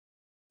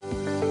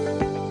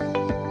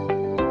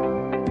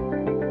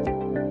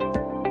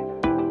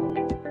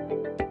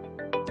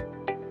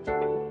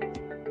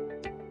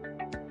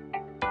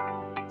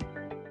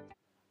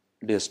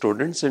Dear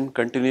students, in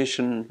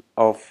continuation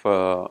of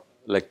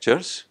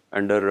lectures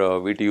under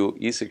VTU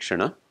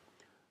e-Shikshana,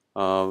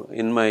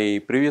 in my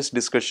previous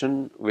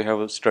discussion we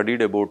have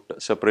studied about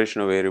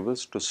separation of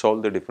variables to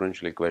solve the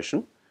differential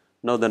equation.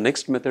 Now the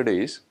next method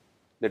is,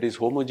 that is,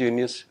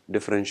 homogeneous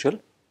differential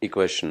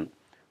equation.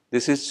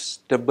 This is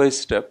step by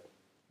step.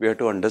 We have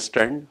to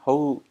understand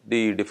how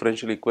the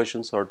differential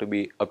equations are to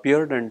be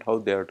appeared and how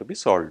they are to be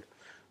solved.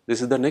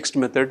 This is the next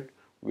method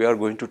we are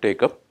going to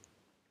take up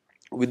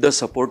with the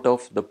support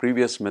of the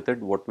previous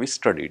method what we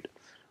studied.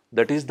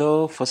 That is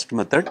the first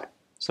method,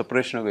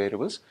 separation of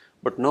variables.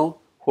 But now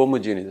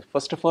homogeneous.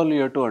 First of all,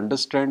 you have to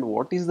understand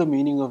what is the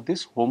meaning of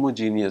this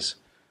homogeneous.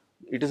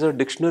 It is a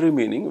dictionary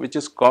meaning which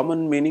is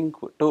common meaning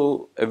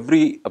to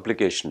every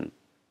application.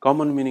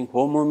 Common meaning,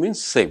 homo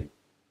means same.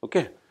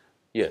 Okay.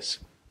 Yes.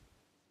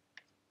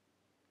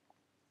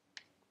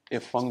 A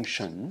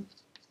function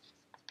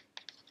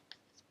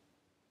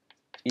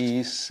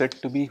is said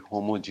to be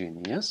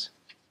homogeneous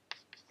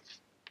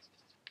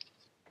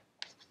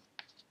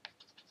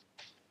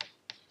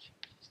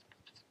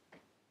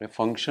a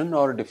function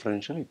or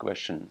differential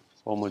equation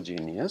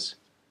homogeneous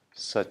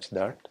such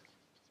that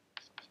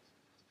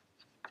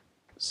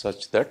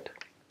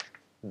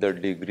the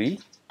degree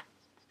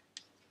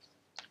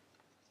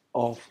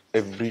of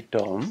every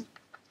term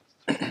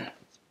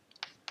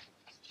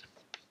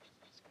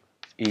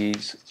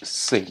is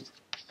same.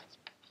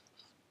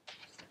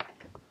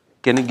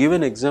 Can you give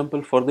an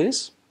example for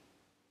this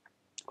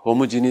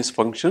homogeneous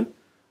function?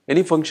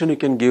 Any function you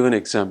can give an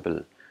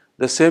example.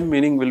 The same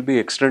meaning will be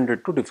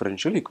extended to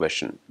differential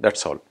equation.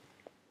 That's all.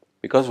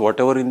 Because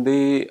whatever in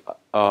the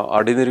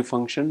ordinary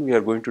function we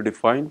are going to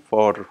define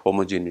for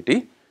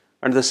homogeneity,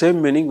 and the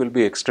same meaning will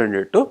be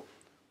extended to,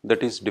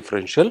 that is,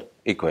 differential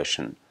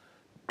equation.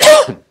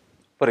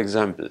 For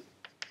example,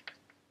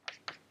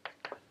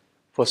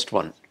 first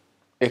one,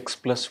 x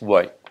plus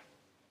y,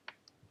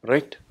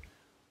 right?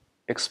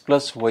 X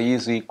plus y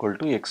is equal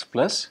to x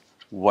plus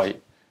y.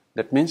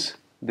 That means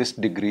this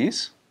degree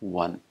is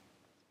 1.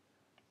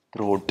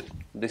 Throughout,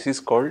 this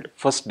is called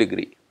first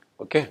degree.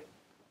 Okay,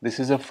 this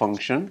is a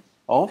function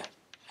of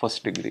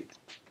first degree.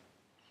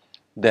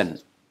 Then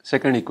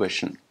second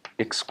equation,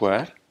 x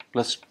square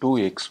plus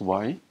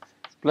 2xy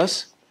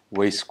plus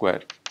y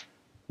square.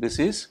 This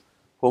is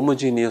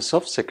homogeneous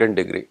of second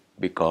degree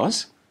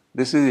because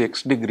this is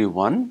x degree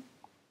 1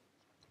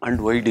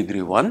 and y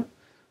degree 1,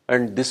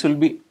 and this will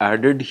be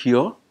added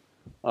here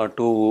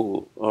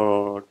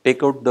to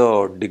take out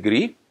the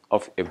degree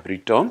of every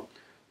term.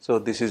 So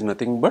this is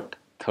nothing but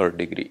third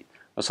degree,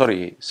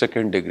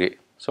 second degree.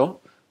 So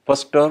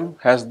first term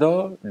has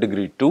the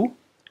degree 2,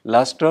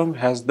 last term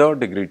has the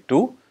degree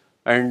 2,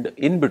 and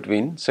in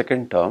between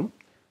second term,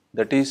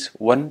 that is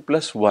 1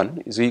 plus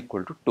 1 is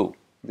equal to 2.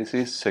 This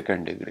is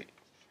second degree,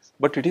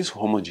 but it is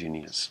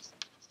homogeneous,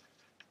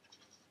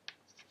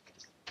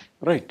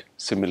 right?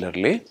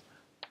 Similarly,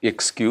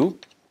 x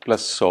cube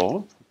plus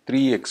so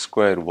 3x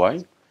square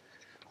y,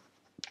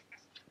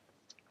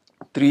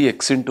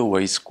 3x into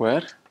y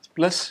square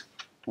plus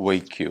y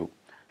cube.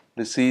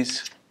 This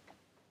is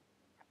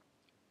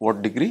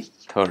what degree?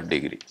 Third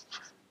degree.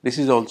 This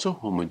is also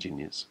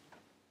homogeneous.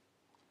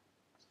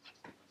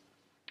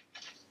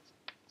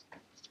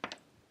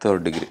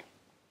 Third degree.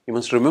 You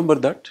must remember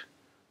that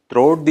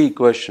throughout the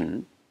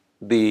equation,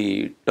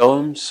 the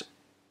terms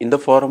in the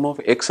form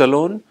of x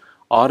alone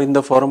or in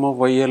the form of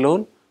y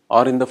alone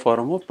or in the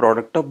form of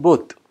product of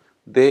both,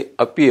 they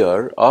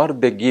appear or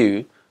they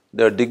give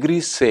the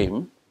degree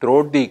same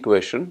throughout the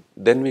equation,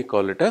 then we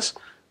call it as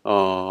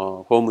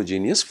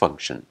homogeneous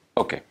function.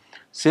 Okay.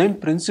 Same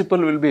principle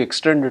will be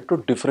extended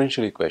to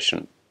differential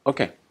equation.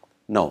 Okay.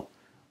 Now,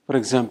 for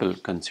example,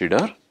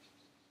 consider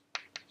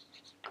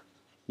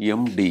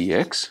m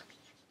dx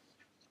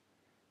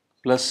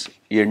plus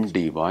n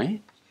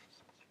dy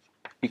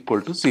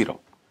equal to 0.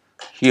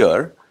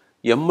 Here,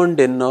 m and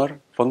n are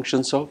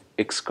functions of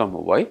x comma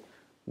y.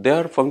 They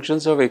are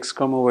functions of x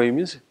comma y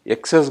means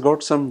x has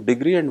got some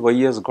degree and y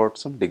has got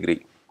some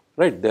degree,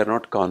 right? They are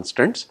not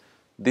constants.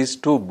 These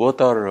two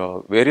both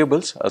are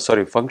variables,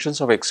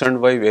 functions of x and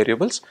y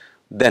variables.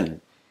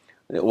 Then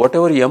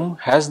whatever m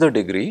has the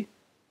degree,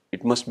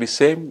 it must be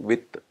same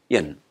with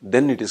n.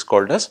 Then it is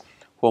called as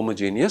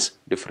homogeneous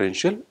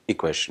differential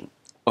equation.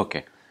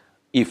 Okay.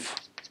 If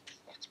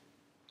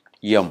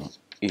m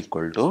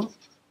equal to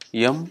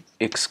m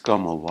x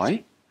comma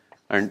y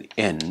and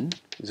n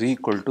is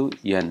equal to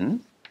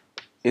n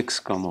x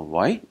comma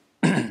y,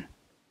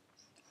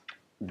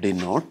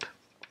 denote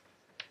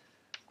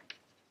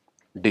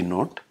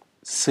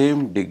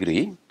same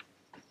degree,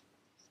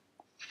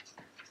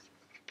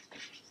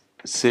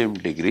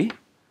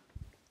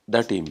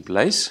 that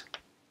implies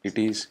it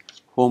is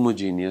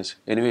homogeneous.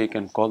 Anyway, you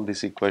can call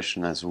this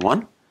equation as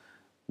 1.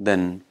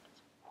 Then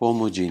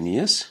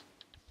homogeneous,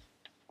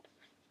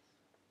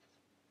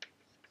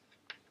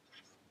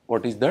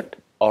 what is that?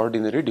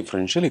 Ordinary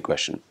differential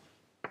equation.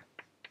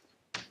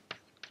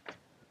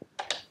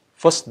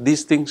 First,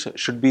 these things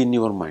should be in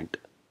your mind,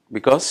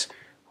 because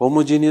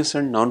homogeneous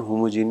and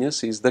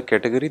non-homogeneous is the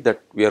category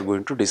that we are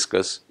going to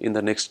discuss in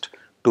the next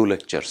 2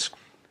 lectures.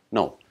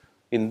 Now,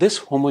 in this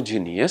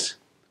homogeneous,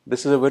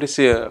 this is a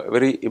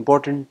very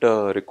important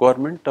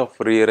requirement of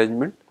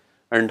rearrangement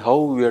and how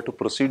we have to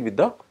proceed with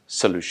the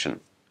solution.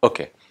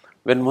 Okay.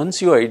 When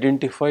once you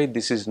identify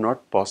this is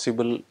not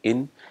possible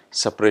in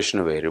separation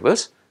of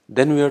variables,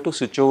 then we have to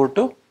switch over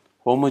to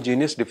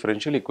homogeneous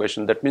differential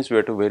equation. That means we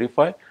have to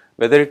verify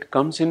whether it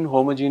comes in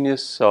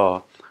homogeneous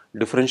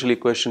differential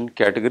equation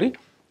category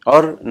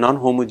or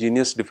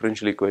non-homogeneous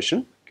differential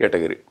equation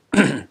category.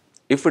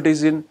 If it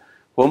is in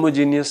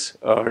homogeneous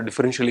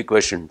differential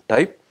equation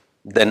type,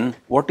 then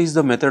what is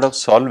the method of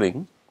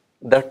solving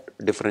that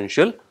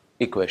differential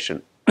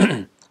equation?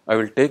 I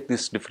will take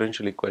this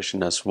differential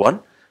equation as 1,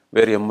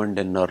 where m and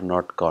n are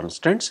not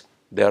constants,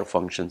 they are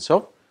functions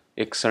of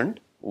x and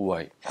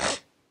y.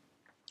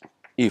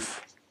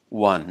 If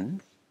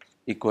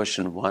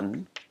equation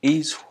 1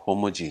 is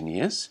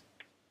homogeneous,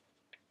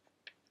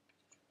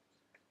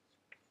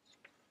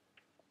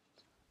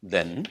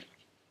 then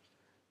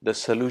the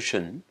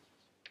solution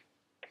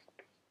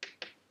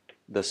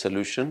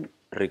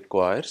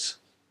requires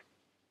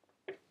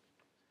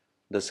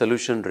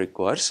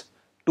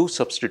 2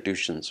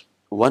 substitutions.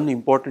 One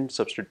important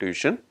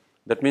substitution,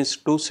 that means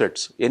 2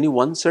 sets. Any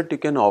one set you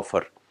can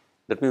offer.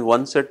 That means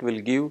one set will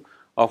give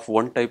of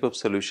one type of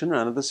solution,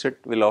 another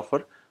set will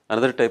offer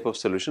another type of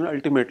solution.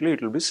 Ultimately,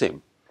 it will be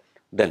same.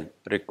 Then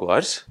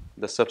requires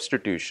the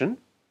substitution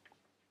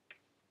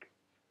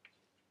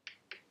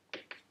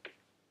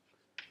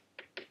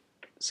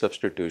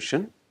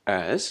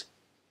as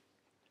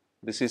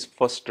this is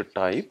first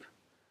type,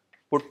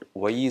 put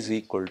y is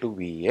equal to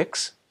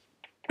Vx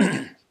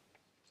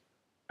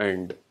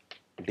and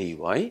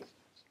dy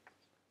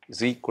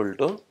is equal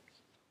to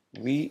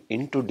v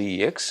into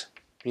dx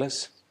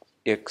plus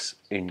x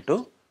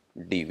into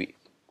dv,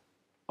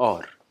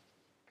 or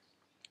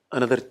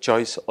another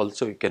choice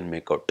also you can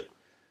make out,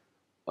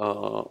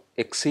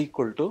 x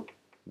equal to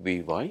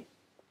vy.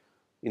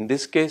 In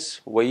this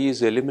case y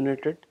is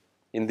eliminated,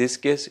 in this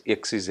case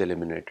x is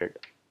eliminated,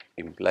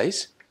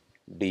 implies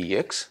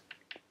dx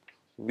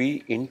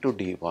v into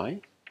dy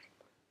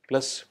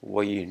plus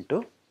y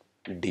into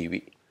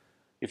dv.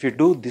 If you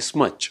do this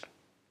much,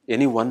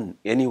 any one,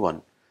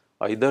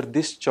 either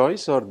this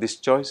choice or this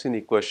choice in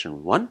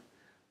equation 1,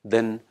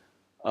 then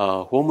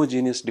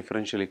homogeneous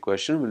differential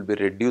equation will be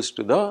reduced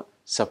to the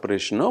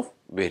separation of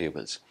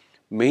variables.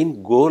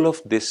 Main goal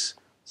of this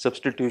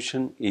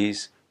substitution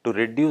is to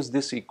reduce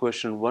this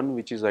equation 1,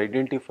 which is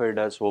identified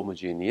as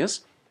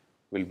homogeneous,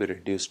 will be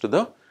reduced to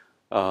the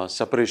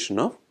separation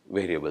of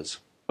variables.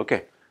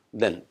 Okay.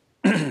 Then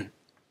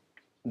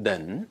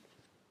then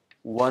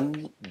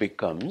one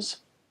becomes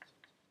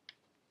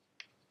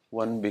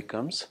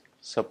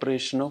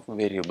separation of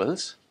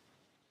variables.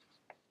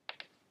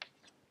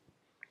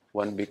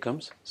 One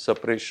becomes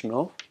separation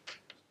of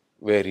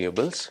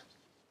variables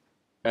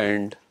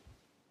and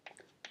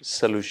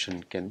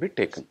solution can be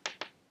taken.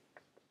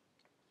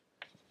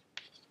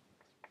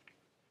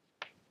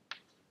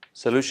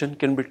 Solution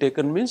can be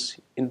taken means,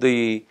 in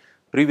the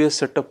previous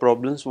set of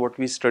problems what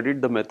we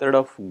studied, the method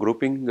of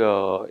grouping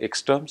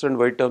x terms and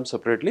y terms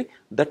separately,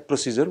 that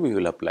procedure we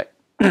will apply.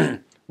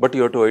 But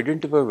you have to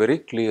identify very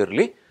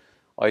clearly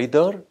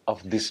either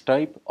of this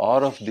type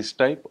or of this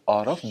type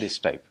or of this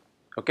type.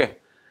 Okay.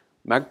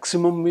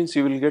 Maximum means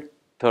you will get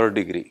third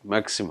degree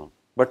maximum,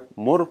 but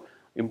more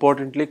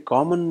importantly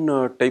common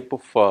type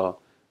of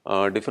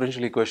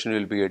differential equation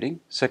will be getting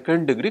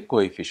second degree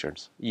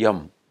coefficients,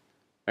 m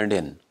and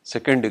n,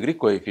 second degree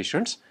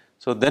coefficients.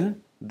 So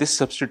then this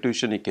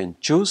substitution you can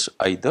choose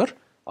either,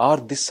 or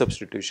this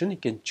substitution you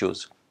can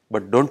choose,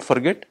 but don't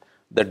forget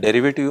the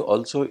derivative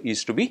also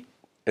is to be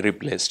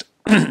replaced.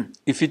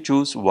 If you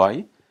choose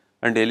y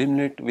and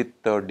eliminate with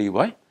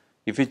dy,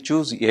 if you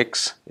choose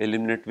x,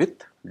 eliminate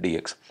with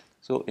dx.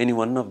 So any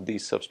one of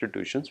these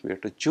substitutions we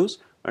have to choose,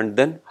 and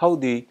then how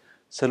the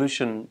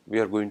solution we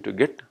are going to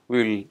get,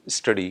 we will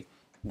study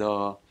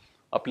the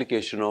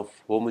application of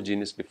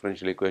homogeneous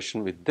differential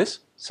equation with this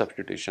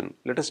substitution.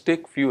 Let us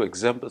take few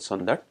examples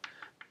on that.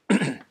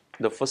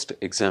 The first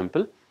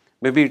example,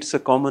 maybe it's a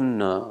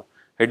common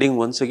heading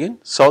once again,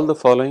 solve the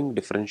following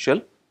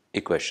differential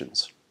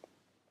equations.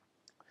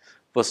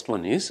 First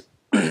one is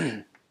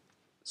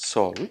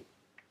solve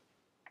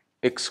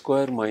x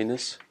square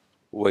minus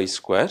y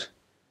square,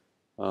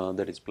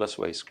 that is plus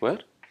y square,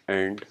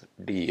 and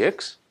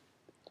dx,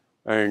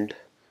 and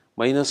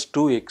minus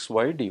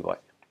 2xy dy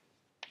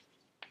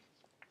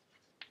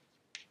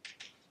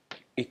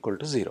equal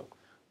to 0.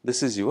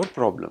 This is your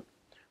problem.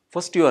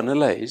 First you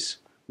analyze,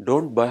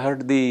 don't by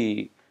heart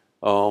the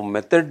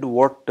method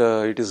what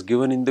it is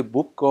given in the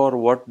book or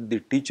what the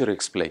teacher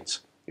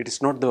explains. It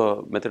is not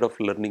the method of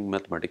learning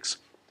mathematics.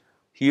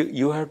 Here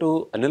you have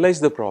to analyze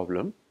the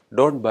problem,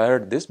 don't by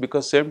heart this,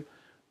 because same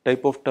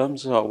type of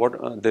terms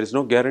there is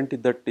no guarantee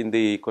that in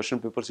the question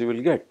papers you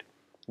will get,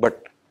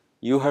 but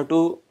you have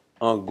to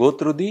go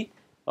through the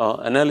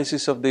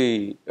analysis of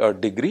the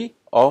degree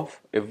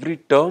of every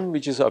term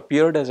which is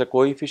appeared as a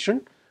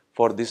coefficient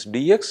for this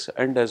dx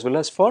and as well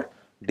as for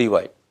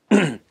dy.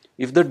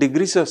 If the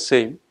degrees are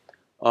same,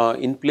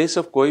 in place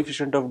of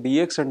coefficient of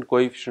dx and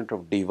coefficient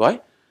of dy,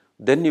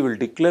 then you will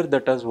declare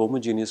that as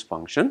homogeneous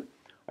function.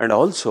 And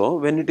also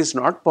when it is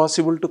not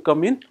possible to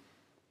come in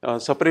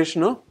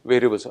separation of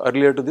variables,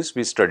 earlier to this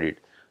we studied.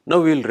 Now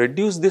we will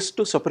reduce this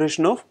to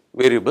separation of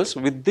variables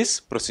with this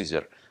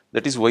procedure,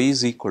 that is y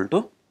is equal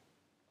to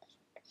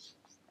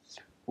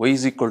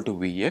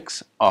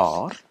Vx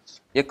or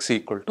x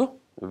equal to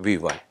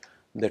Vy.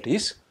 That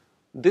is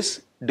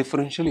this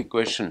differential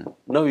equation.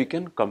 Now we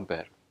can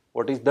compare.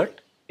 What is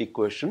that?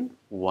 Equation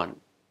 1.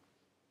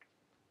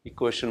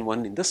 Equation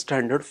 1 in the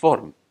standard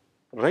form,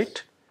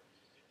 right?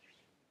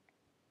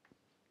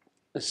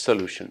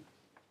 Solution.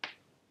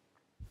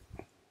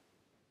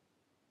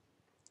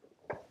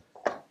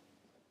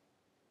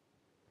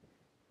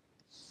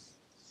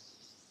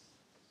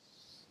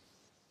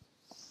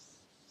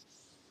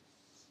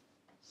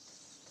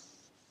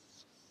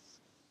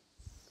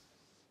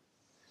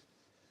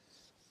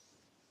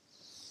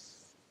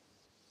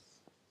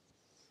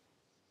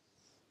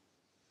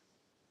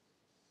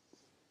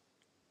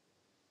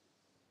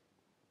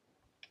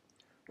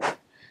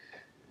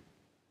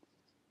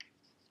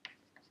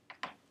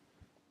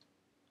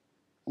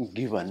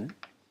 Given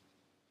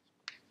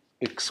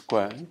x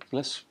square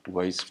plus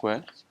y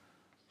square,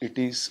 it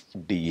is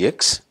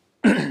dx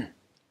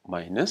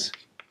minus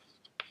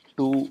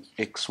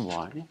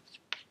 2xy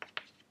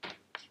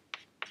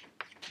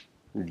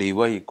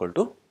dy equal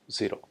to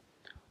 0.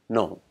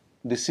 Now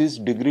this is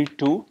degree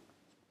 2,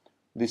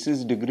 this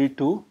is degree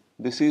 2,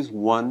 this is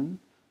 1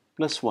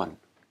 plus 1,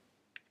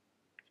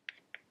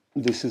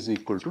 this is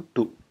equal to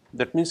 2.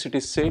 That means it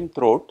is same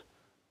throughout.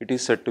 It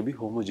is said to be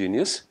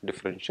homogeneous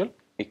differential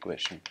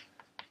equation.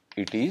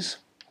 It is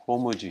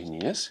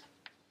homogeneous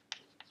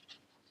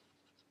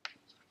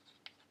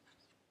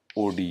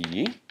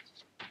ODE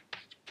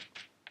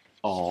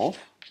of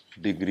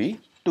degree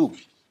 2.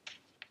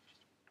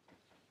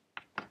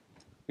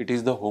 It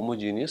is the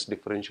homogeneous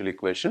differential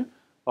equation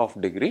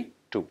of degree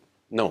 2.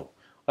 Now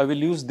I will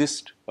use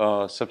this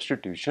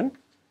substitution.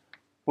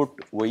 Put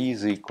y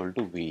is equal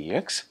to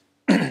Vx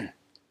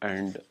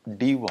and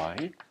dy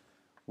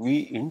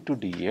v into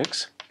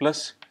dx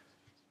plus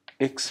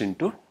x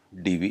into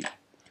dv.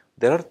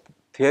 There are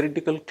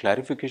theoretical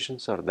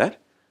clarifications are there,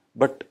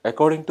 but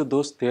according to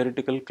those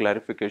theoretical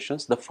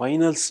clarifications, the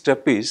final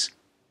step is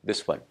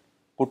this one.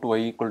 Put y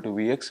equal to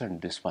Vx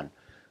and this one.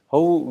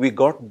 How we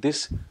got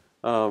this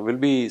will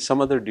be some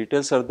other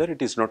details are there.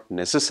 It is not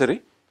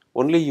necessary.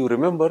 Only you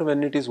remember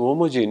when it is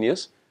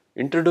homogeneous,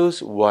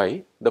 introduce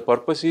y. The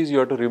purpose is you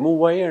have to remove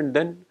y and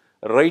then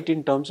write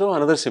in terms of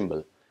another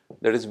symbol,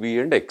 that is v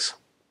and x.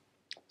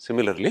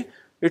 Similarly,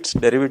 its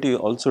derivative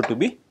also to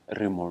be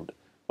removed.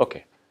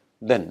 Okay.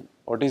 Then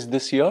what is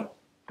this here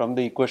from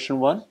the equation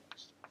 1?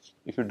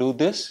 If you do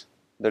this,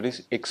 that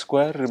is x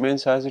square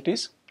remains as it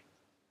is.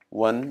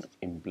 1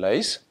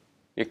 implies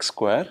x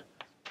square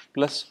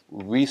plus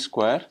v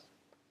square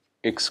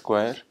x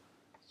square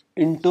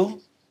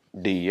into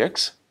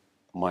dx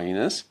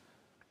minus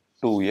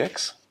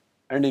 2x,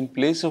 and in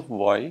place of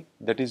y,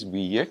 that is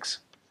vx,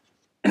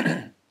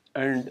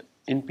 and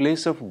in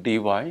place of dy,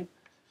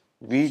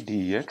 v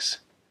dx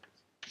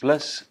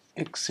plus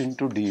x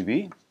into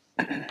dv,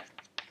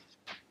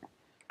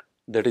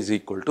 that is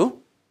equal to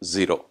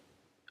 0.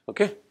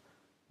 Okay.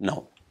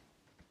 Now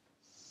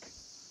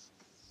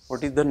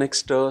what is the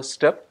next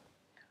step?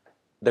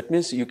 That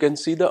means you can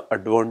see the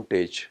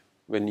advantage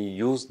when you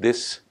use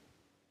this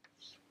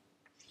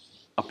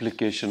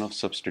application of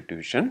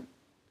substitution.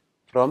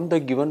 From the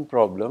given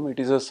problem, it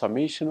is a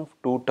summation of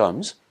two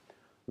terms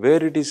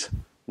where it is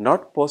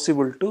not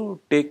possible to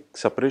take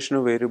separation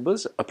of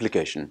variables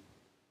application,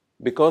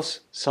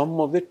 because sum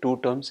of the two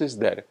terms is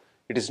there.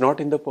 It is not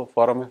in the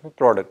form of a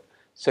product.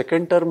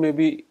 Second term may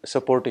be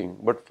supporting,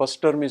 but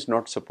first term is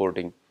not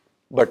supporting.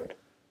 But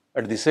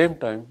at the same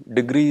time,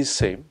 degree is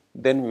same.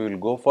 Then we will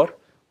go for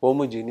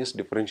homogeneous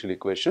differential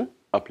equation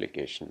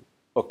application.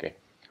 Okay.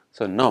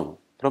 So now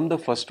from the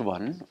first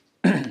one,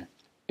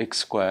 x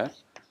square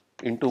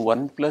into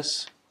 1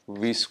 plus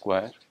v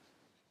square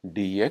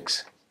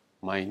dx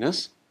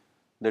minus,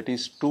 that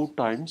is 2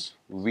 times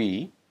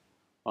v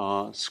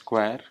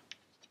square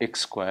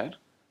x square,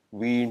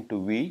 v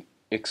into v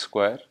x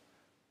square,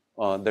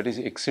 that is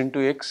x into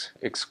x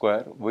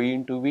square, v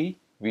into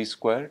v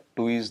square,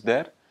 2 is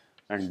there,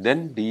 and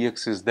then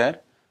dx is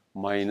there,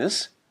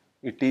 minus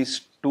it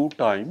is 2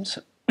 times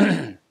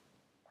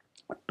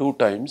 2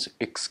 times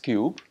x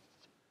cube,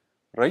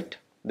 right?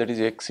 That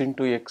is x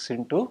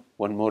into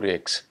one more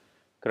x,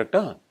 correct?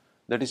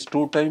 That is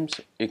 2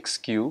 times x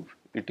cube,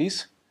 it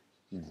is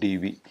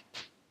dv.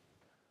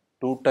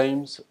 2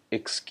 times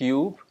x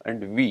cube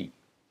and v,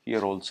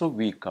 here also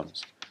v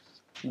comes,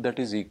 that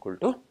is equal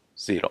to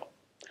 0.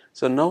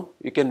 So now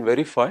you can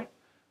verify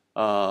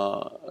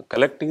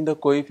collecting the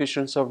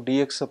coefficients of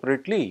dx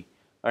separately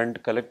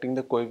and collecting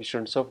the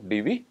coefficients of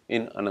dv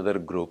in another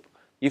group.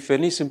 If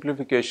any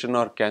simplification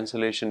or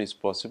cancellation is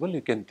possible,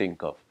 you can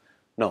think of.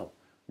 Now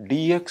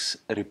dx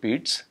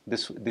repeats,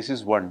 this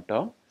is one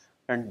term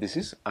and this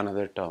is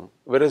another term,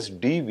 whereas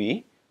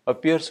dv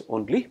appears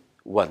only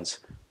ones.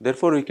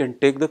 Therefore, we can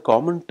take the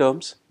common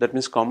terms, that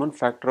means common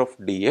factor of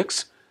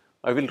dx.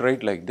 I will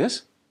write like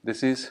this.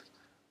 This is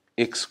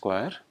x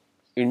square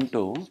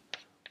into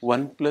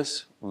 1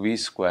 plus v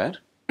square,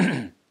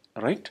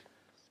 right?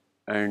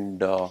 And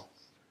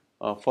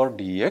for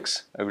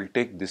dx, I will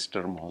take this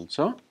term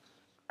also,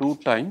 2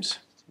 times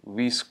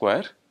v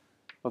square,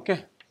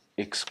 okay,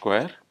 x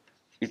square,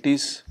 it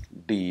is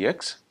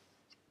dx,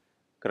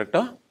 correct?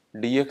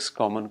 Dx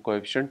common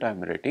coefficient I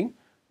am writing,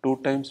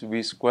 2 times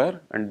v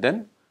square and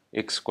then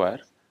x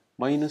square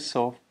minus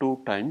of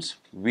 2 times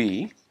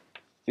v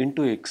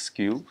into x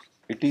cube,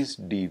 it is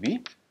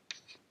dv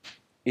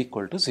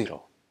equal to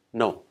 0.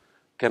 Now,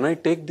 can I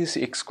take this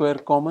x square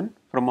common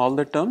from all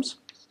the terms?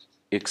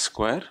 X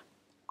square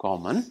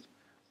common,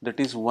 that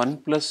is 1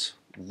 plus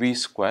v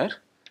square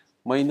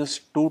minus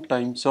 2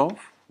 times of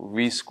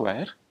v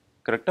square,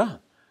 correct?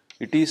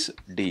 It is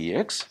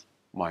dx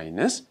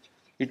minus,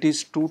 it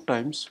is 2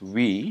 times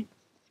v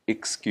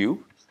x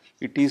cube,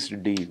 it is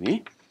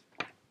dv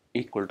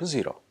equal to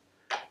 0.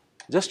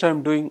 Just I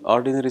am doing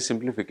ordinary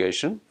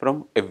simplification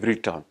from every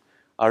term.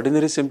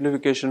 Ordinary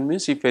simplification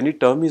means if any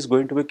term is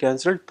going to be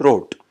cancelled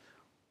throughout,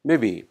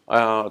 maybe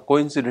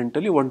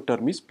coincidentally one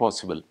term is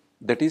possible,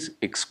 that is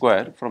x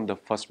square from the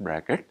first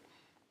bracket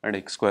and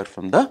x square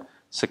from the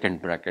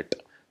second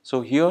bracket.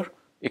 So here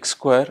x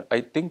square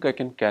I think I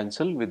can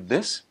cancel with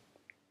this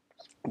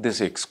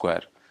x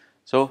square.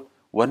 So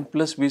 1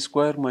 plus v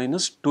square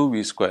minus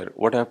 2v square,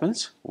 what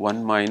happens?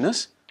 1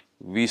 minus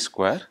v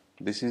square,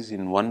 this is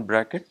in one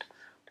bracket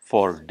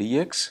for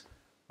dx,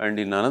 and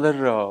in another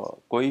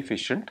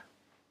coefficient,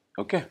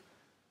 okay,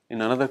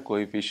 in another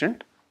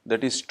coefficient,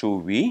 that is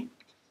 2v,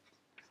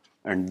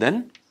 and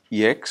then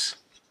x,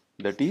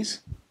 that is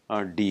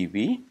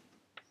dv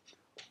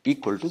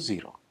equal to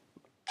 0.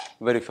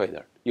 Verify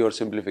that, your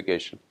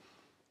simplification.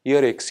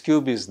 Here x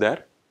cube is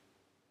there,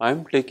 I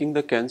am taking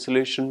the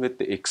cancellation with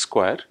the x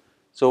square,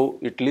 so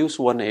it leaves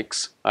one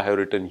x I have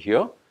written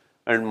here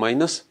and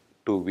minus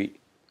 2v.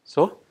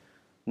 So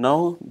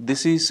now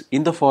this is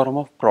in the form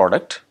of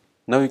product.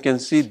 Now you can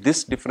see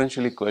this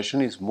differential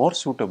equation is more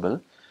suitable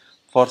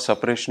for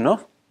separation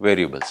of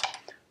variables.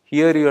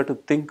 Here you have to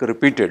think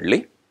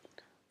repeatedly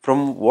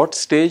from what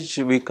stage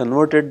we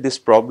converted this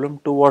problem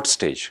to what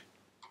stage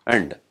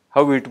and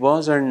how it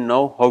was and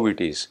now how it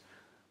is.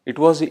 It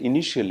was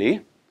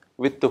initially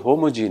with the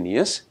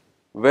homogeneous,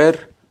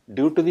 where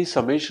due to the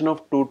summation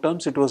of two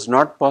terms it was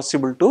not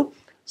possible to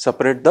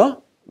separate the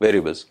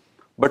variables,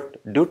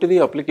 but due to the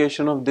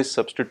application of this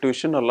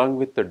substitution along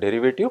with the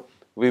derivative,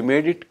 we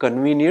made it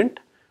convenient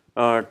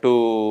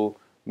to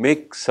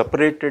make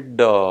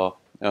separated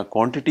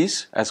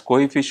quantities as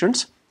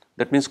coefficients.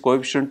 That means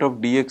coefficient of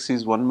dx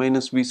is 1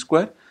 minus v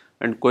square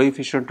and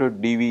coefficient of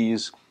dv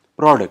is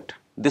product.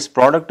 This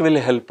product will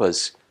help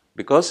us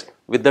because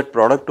with that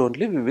product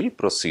only we will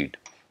proceed.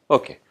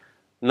 Okay.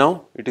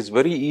 Now it is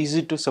very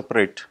easy to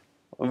separate.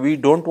 We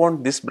don't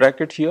want this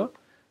bracket here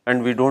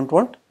and we don't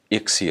want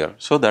x here.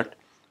 So that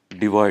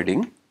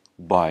dividing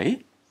by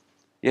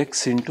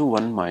x into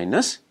 1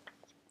 minus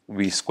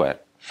v square,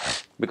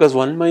 because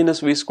 1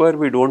 minus v square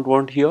we don't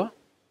want here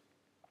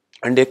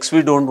and x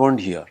we don't want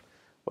here.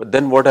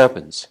 Then what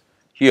happens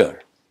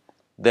here?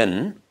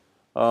 Then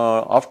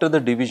after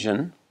the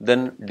division,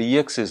 then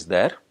dx is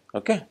there,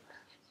 okay,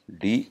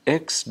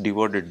 dx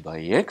divided by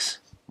x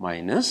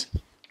minus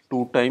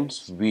 2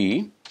 times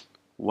v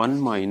 1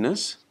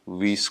 minus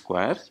v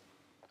square,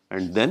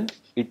 and then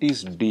it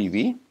is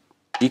dv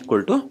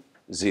equal to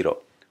 0.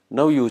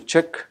 Now you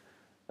check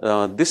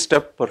this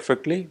step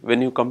perfectly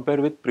when you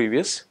compare with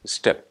previous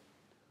step.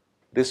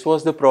 This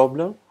was the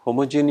problem,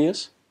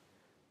 homogeneous.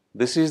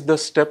 This is the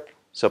step,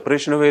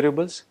 separation of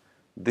variables.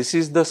 This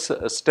is the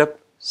step,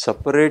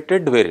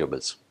 separated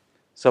variables.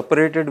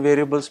 Separated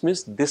variables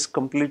means this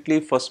completely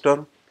first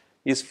term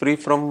is free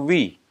from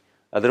v.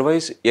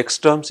 Otherwise, x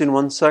terms in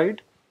one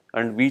side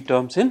and v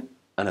terms in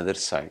another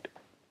side,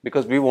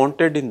 because we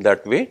wanted in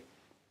that way.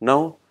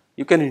 Now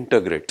you can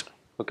integrate,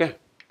 okay,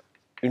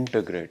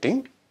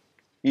 integrating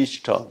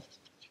each term.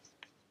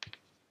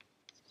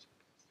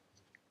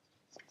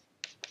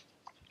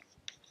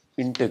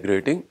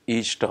 Integrating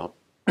each term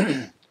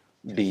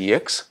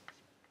dx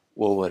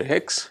over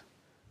x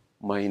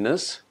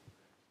minus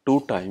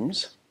 2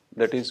 times,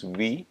 that is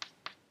v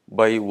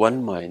by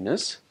 1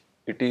 minus,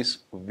 it is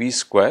v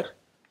square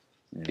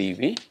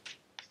dv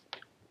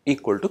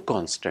equal to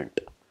constant.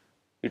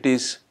 It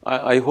is,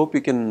 I hope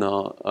you can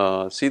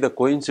see the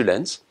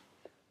coincidence.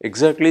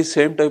 Exactly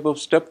same type of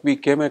step we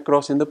came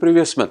across in the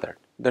previous method,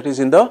 that is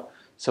in the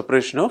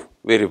separation of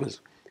variables.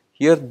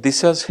 Here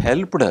this has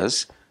helped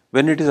us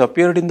when it is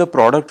appeared in the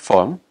product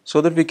form,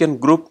 so that we can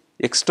group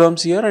x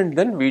terms here and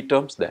then v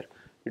terms there.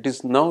 It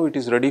is now it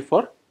is ready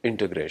for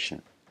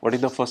integration. What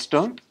is the first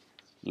term?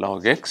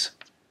 Log x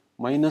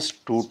minus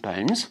 2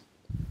 times,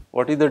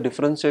 what is the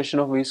differentiation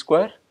of v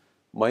square?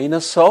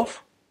 Minus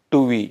of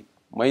 2v,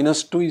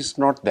 minus 2 is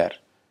not there,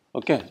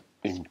 okay,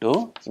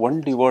 into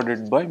 1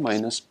 divided by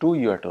minus 2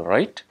 you have to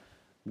write,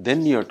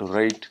 then you have to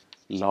write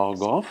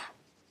log of,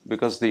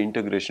 because the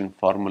integration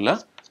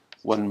formula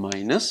 1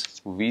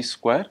 minus v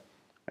square,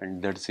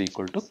 and that's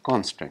equal to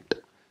constant.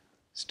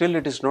 Still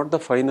it is not the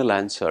final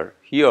answer.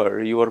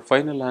 Here your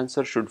final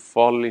answer should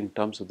fall in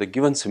terms of the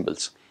given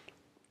symbols.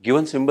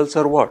 Given symbols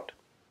are what?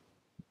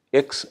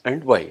 X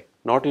and y,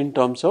 not in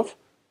terms of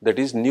that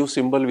is new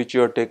symbol which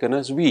you have taken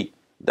as v,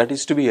 that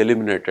is to be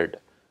eliminated.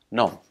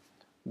 Now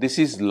this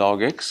is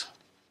log x,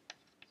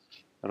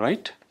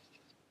 right,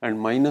 and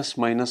minus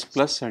minus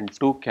plus and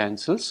 2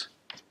 cancels,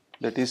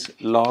 that is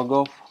log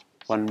of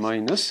 1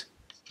 minus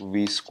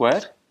v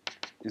square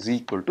is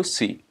equal to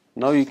c.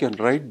 Now you can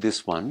write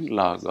this one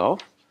log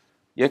of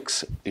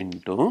x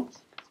into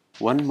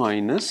 1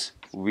 minus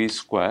v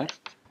square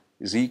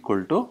is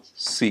equal to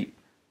c.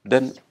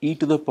 Then e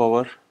to the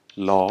power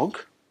log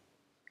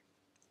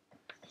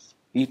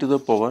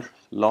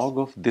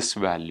of this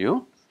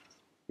value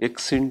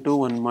x into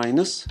 1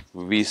 minus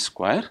v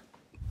square,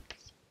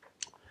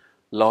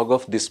 log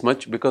of this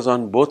much, because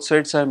on both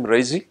sides I am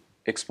raising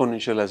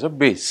exponential as a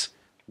base.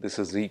 This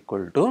is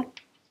equal to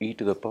e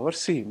to the power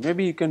c.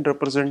 Maybe you can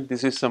represent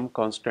this is some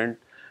constant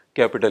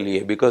capital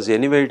A, because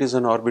anyway it is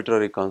an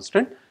arbitrary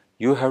constant.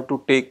 You have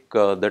to take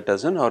that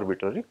as an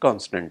arbitrary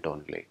constant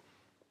only.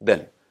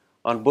 Then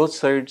on both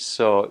sides,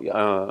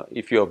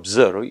 if you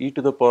observe, e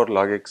to the power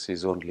log x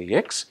is only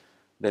x,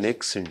 then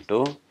x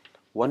into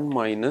 1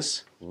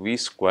 minus v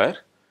square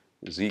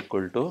is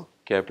equal to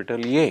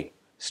capital A.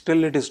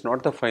 Still it is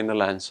not the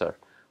final answer,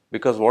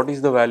 because what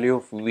is the value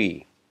of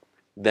v?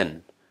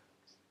 Then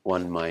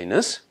 1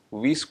 minus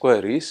v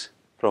square is,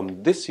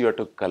 from this you have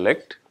to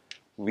collect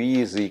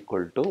v is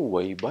equal to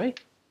y by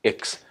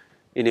x.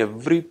 In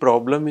every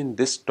problem in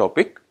this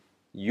topic,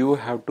 you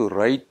have to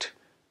write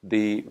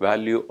the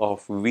value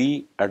of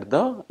v at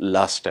the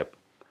last step.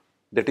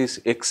 That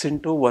is x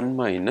into 1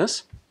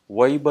 minus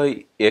y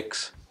by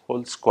x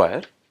whole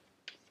square.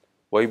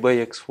 Y by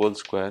x whole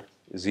square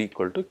is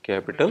equal to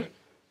capital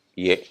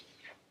A.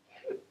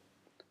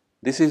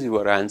 This is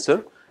your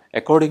answer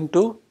according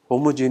to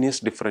homogeneous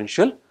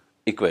differential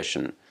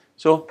equation.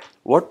 So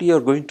what you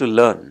are going to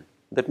learn,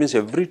 that means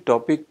every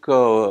topic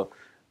you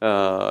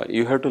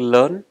have to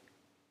learn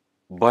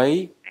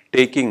by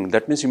taking,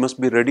 that means you must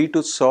be ready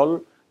to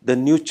solve the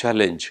new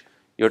challenge.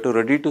 You have to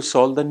ready to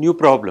solve the new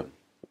problem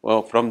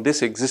from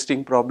this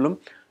existing problem,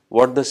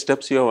 what the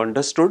steps you have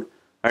understood,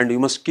 and you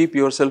must keep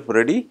yourself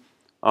ready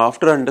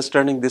after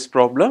understanding this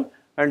problem,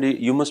 and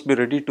you must be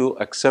ready to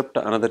accept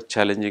another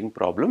challenging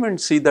problem and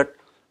see that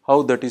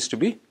how that is to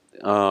be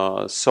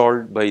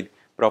solved by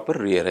proper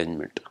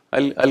rearrangement.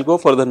 I'll go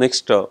for the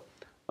next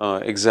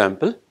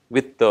example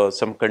with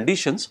some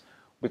conditions,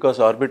 because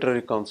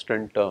arbitrary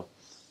constant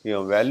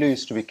value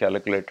is to be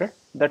calculated,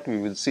 that we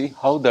will see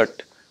how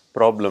that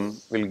problem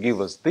will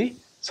give us the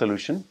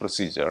solution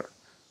procedure.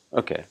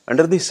 Okay,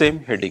 under the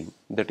same heading,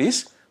 that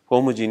is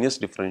homogeneous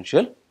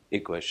differential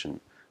equation,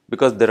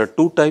 because there are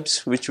two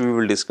types which we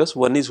will discuss.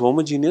 One is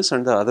homogeneous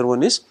and the other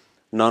one is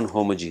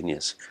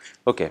non-homogeneous.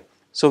 Okay,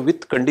 so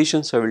with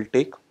conditions I will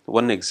take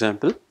one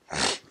example.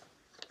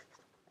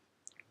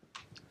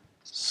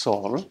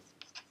 Solve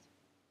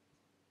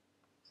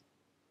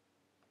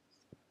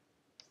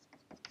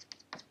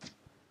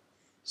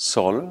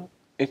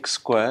x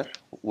square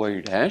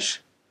y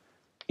dash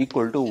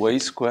equal to y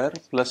square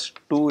plus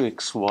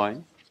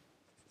 2xy,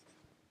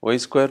 y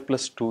square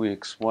plus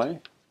 2xy,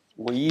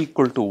 y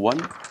equal to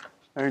 1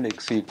 and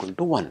x equal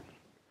to 1.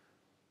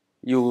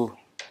 You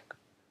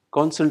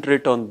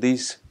concentrate on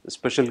this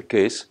special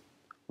case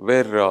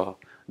where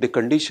the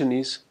condition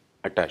is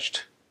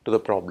attached to the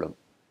problem,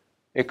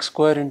 x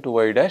square into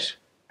y dash,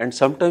 and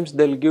sometimes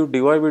they will give dy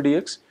by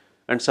dx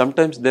and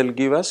sometimes they will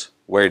give us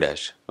y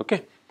dash.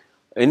 Okay,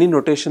 any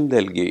notation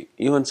they will give,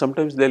 even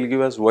sometimes they will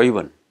give us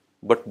y1,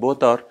 but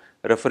both are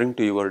referring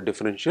to your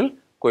differential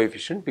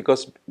coefficient,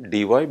 because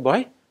dy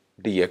by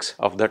dx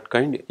of that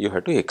kind you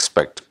have to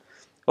expect.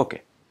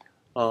 Okay,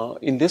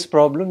 in this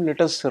problem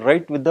let us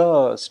write with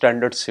the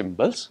standard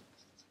symbols,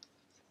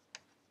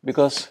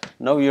 because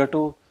now you have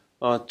to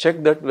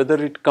check that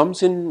whether it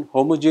comes in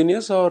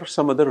homogeneous or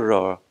some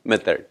other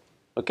method.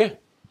 Okay,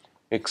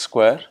 x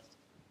square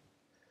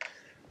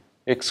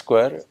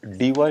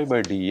dy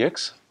by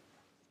dx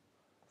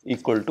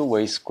equal to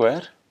y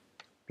square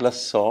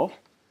plus of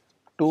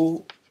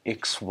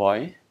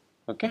 2xy,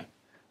 okay,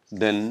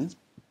 then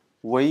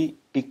y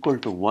equal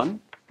to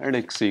 1 and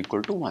x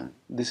equal to 1.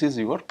 This is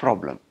your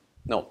problem.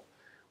 Now,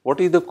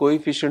 what is the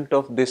coefficient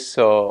of this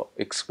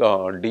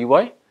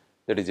dy?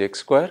 That is x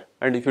square,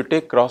 and if you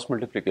take cross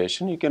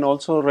multiplication, you can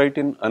also write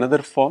in another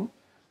form,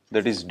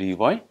 that is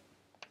dy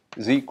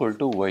is equal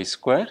to y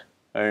square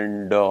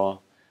and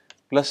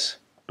plus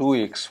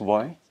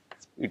 2xy,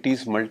 it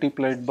is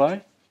multiplied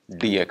by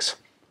dx.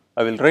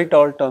 I will write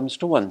all terms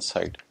to one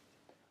side,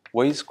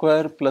 y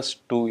square plus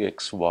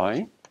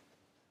 2xy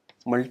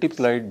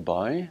multiplied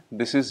by,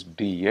 this is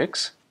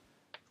dx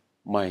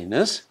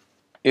minus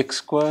x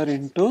square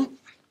into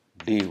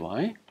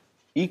dy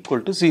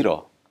equal to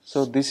 0.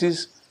 So this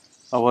is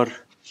our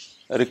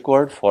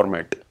required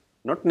format,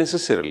 not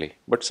necessarily,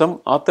 but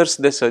some authors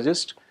they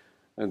suggest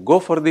go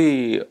for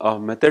the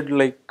method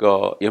like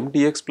m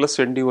dx plus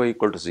n dy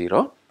equal to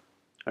 0,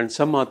 and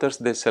some authors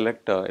they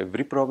select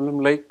every problem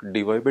like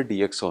dy by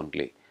dx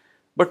only.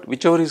 But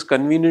whichever is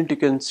convenient you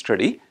can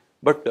study,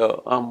 but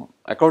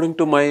according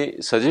to my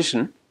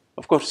suggestion,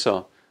 of course,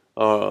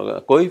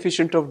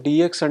 coefficient of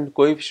dx and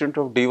coefficient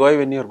of dy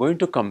when you are going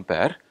to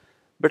compare,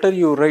 better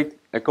you write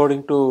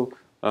according to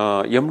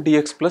m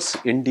dx plus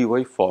n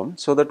dy form,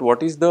 so that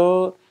what is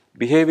the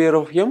behavior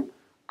of m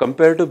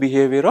compared to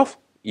behavior of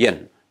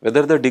n,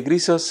 whether the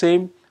degrees are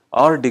same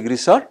or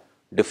degrees are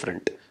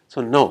different.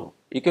 So now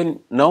you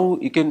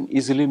can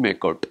easily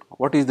make out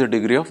what is the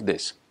degree of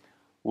this.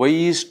 Y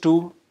is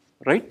 2,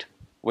 right?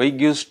 Y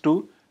gives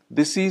 2.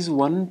 This is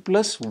 1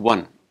 plus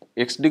 1,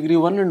 x degree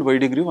 1 and y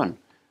degree 1.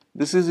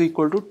 This is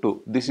equal to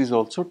 2. This is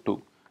also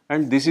 2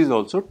 and this is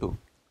also 2.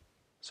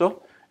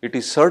 So it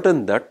is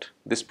certain that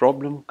this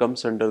problem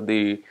comes under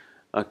the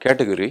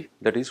category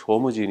that is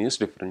homogeneous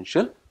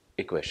differential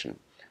equation.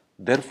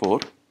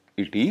 Therefore,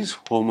 it is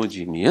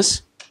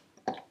homogeneous.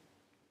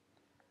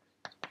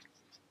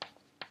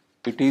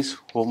 It is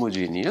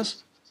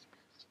homogeneous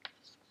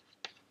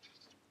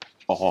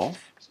of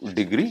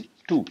degree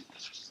 2.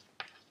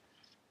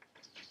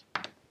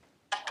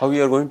 How we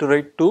are going to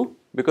write 2?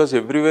 Because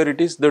everywhere it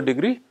is the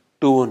degree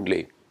 2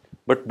 only.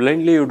 But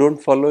blindly you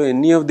don't follow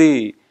any of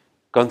the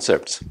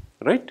concepts,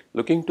 right?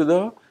 Looking to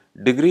the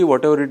degree,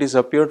 whatever it is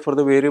appeared for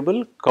the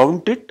variable,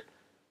 count it,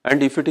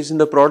 and if it is in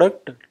the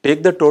product,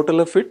 take the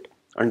total of it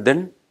and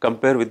then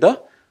compare with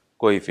the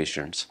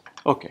coefficients.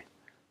 Okay.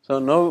 So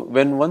now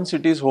when once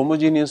it is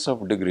homogeneous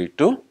of degree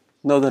 2,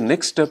 now the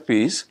next step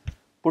is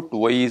put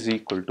y is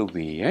equal to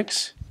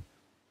Vx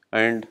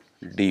and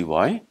dy.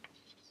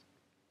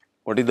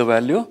 What is the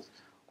value?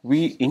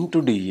 V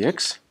into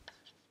dx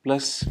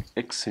plus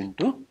x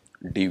into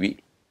dv.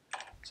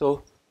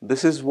 So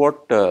this is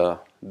what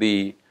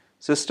the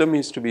system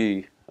is to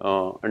be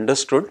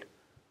understood,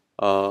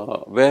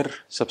 where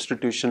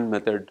substitution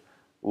method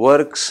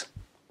works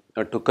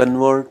to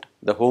convert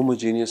the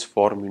homogeneous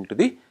form into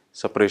the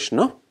separation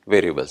of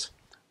variables.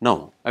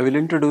 Now I will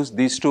introduce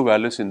these two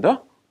values in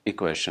the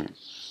equation.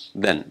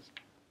 Then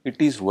it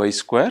is y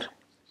square,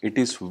 it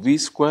is v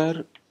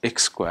square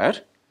x square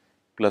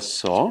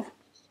plus of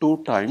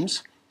 2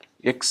 times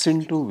x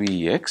into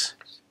vx,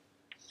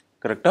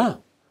 correct?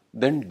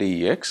 Then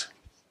dx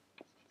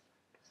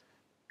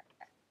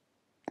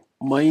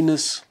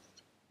minus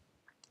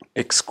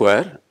x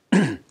square.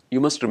 You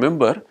must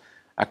remember,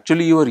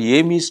 actually your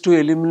aim is to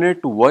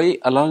eliminate y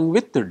along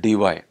with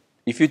dy.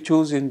 If you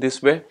choose in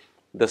this way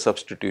the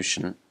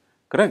substitution,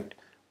 correct?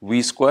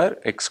 V square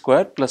x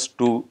square plus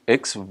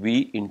 2x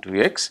v into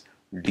x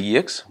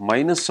dx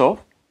minus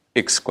of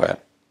x square,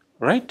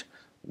 right?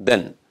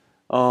 Then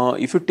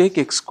if you take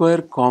x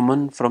square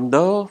common from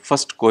the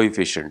first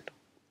coefficient,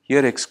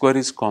 here x square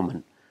is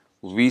common,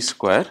 v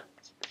square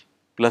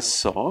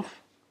plus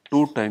of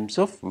 2 times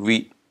of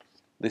v,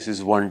 this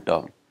is one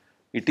term,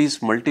 it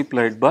is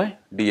multiplied by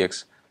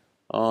dx.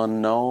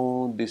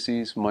 Now this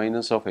is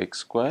minus of x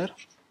square,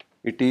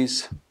 it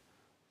is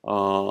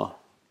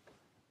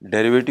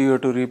derivative you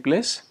have to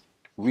replace,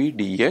 v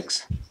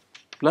dx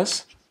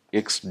plus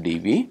x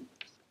dv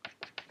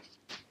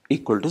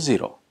equal to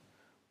 0.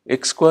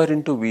 X square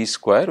into v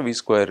square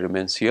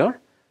remains here,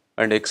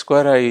 and x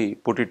square I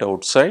put it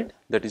outside,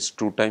 that is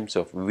 2 times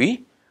of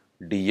v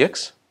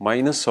dx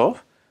minus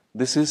of,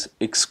 this is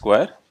x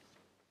square,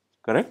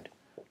 correct?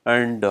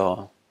 And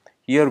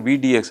here v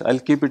dx, I will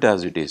keep it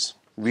as it is,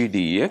 v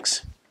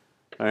dx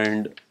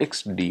and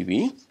x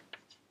dv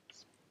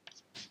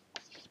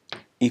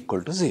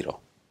equal to 0.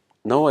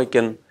 Now I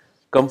can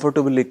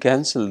comfortably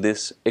cancel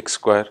this x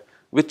square,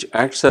 which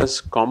acts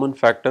as common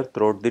factor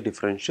throughout the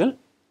differential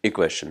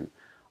equation.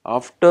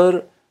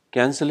 After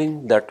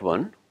cancelling that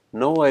one,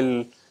 now I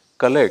will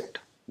collect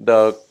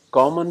the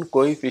common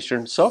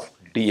coefficients of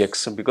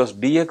dx, because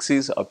dx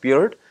is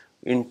appeared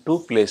in two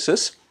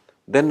places.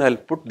 Then I will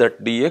put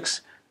that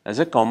dx as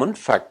a common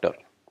factor,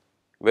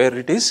 where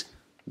it is,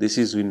 this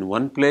is in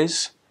one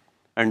place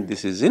and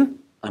this is in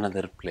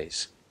another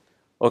place.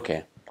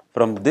 Okay,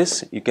 from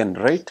this you can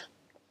write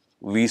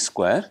v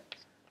square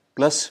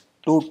plus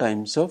 2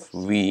 times of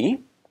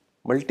v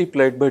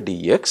multiplied by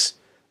dx,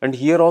 and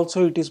here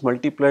also it is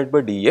multiplied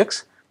by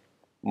dx,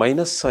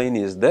 minus sign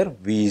is there,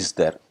 v is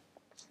there,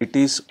 it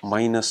is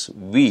minus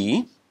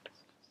v,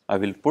 I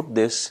will put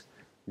this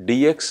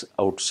dx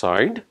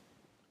outside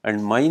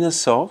and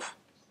minus of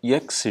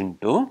x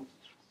into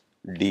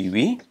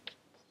dv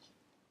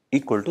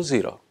equal to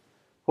 0.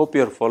 Hope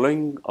you are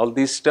following all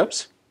these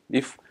steps.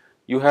 If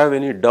you have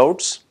any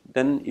doubts,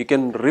 then you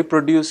can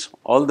reproduce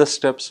all the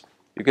steps,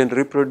 you can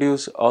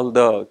reproduce all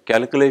the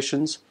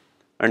calculations,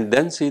 and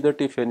then see that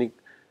if any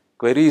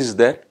query is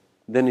there,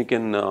 then you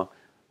can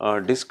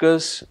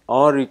discuss,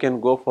 or you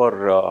can go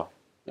for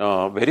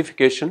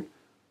verification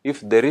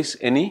if there is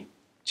any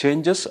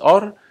changes,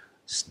 or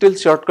still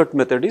shortcut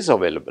method is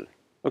available.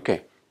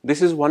 Okay,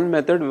 this is one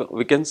method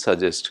we can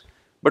suggest,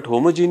 but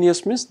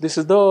homogeneous means this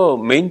is the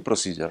main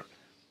procedure,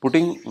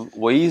 putting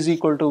y is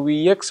equal to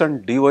vx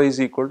and dy is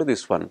equal to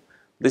this one.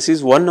 This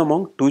is one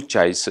among two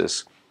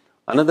choices.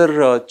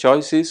 Another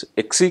choice is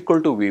x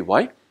equal to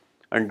Vy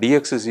and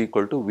dx is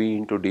equal to V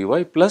into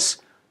dy plus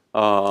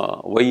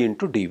y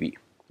into dv,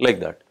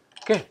 like that.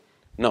 Okay.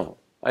 Now,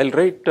 I will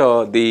write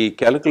the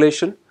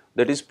calculation,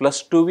 that is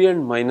plus 2v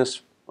and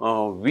minus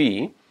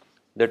v,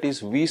 that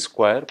is v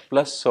square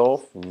plus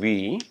of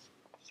v,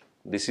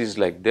 this is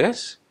like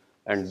this,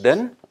 and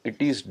then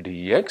it is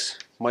dx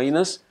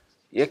minus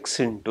x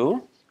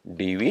into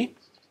dv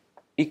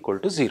equal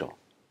to 0.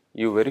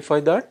 You verify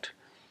that.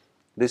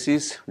 This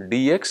is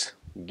dx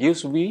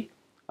gives v,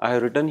 I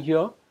have written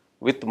here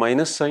with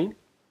minus sign,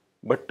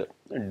 but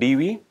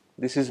dv,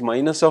 this is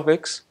minus of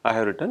x, I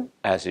have written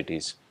as it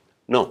is.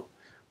 Now,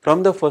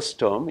 from the first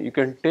term you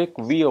can take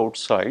v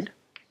outside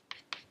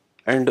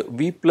and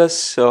v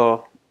plus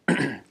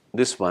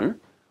this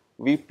one,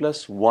 v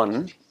plus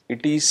 1,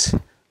 it is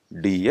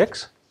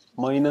dx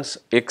minus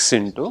x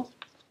into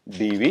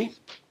dv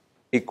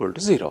equal to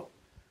 0.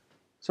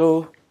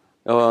 So,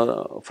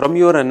 from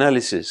your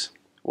analysis,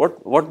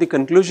 what the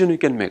conclusion you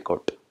can make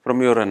out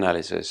from your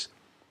analysis?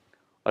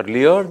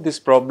 Earlier this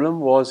problem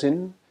was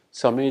in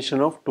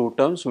summation of two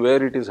terms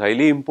where it is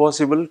highly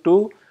impossible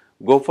to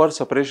go for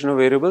separation of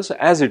variables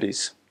as it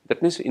is,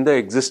 that means in the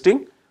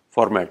existing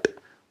format.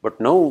 But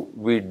now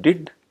we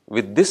did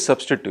with this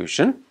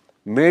substitution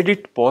made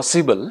it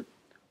possible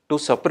to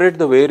separate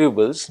the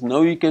variables.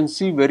 Now you can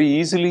see very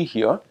easily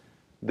here,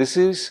 this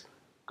is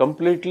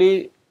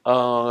completely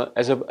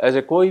as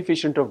a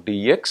coefficient of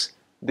dx,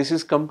 this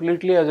is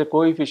completely as a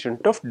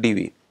coefficient of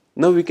dv.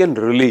 Now we can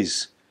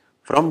release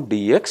from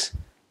dx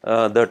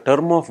the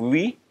term of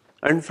v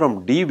and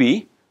from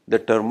dv the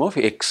term of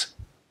x.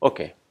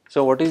 Okay.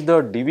 So what is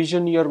the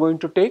division you are going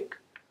to take?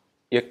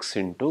 X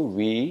into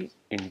v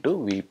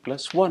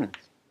plus 1,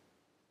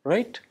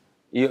 right?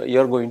 You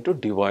are going to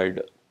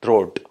divide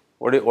throughout.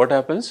 What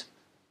happens?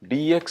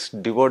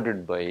 Dx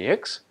divided by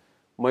x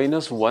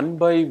minus 1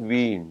 by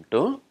v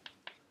into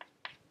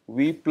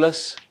v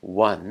plus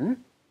 1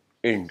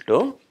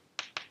 into,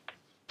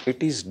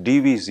 it is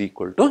dv is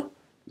equal to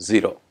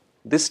 0.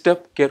 This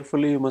step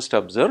carefully you must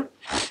observe.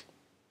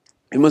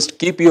 You must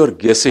keep your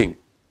guessing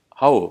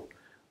how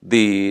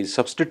the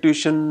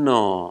substitution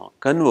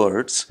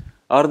converts,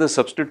 or the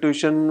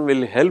substitution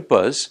will help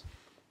us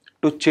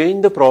to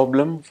change the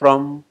problem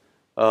from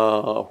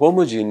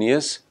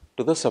homogeneous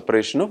to the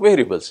separation of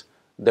variables.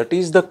 That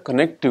is the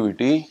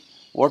connectivity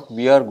what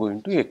we are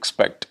going to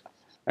expect.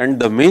 And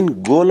the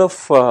main goal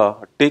of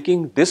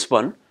taking this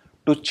one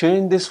to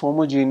change this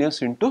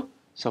homogeneous into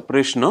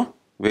separation of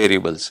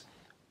variables.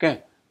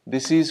 Okay.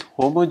 This is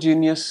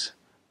homogeneous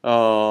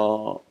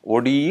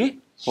ODE,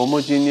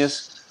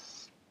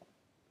 homogeneous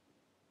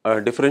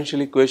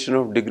differential equation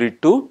of degree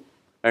 2,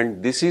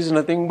 and this is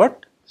nothing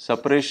but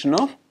separation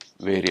of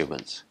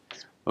variables.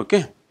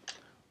 Okay.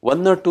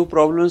 One or two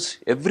problems,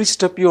 every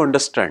step you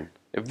understand,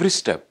 every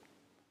step,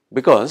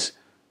 because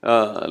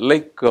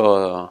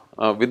without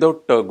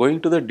going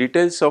to the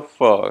details of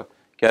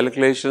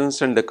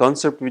calculations and the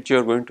concept which you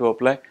are going to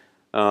apply,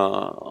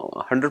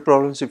 100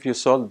 problems if you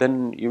solve,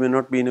 then you may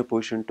not be in a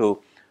position to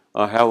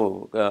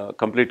have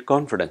complete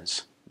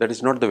confidence. That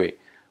is not the way.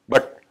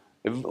 But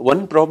if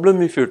one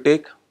problem if you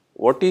take,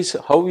 what is,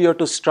 how you have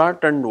to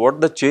start and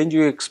what the change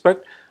you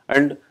expect,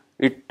 and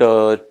it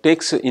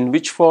takes in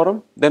which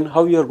form, then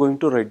how you are going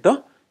to write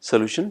the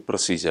solution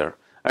procedure.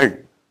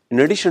 And in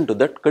addition to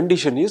that,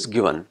 condition is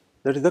given,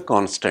 that is the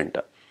constant.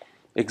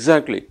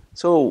 Exactly.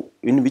 So,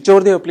 in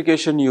whichever the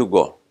application you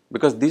go,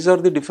 because these are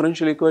the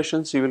differential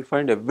equations you will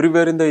find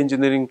everywhere in the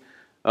engineering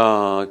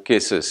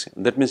cases,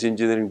 that means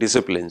engineering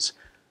disciplines,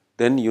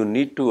 then you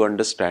need to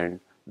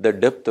understand the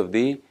depth of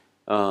the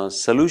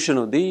solution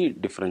of the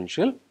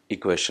differential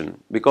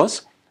equation,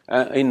 because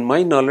in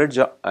my knowledge,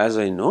 as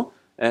I know,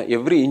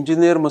 every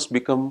engineer must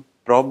become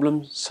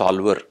problem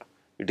solver.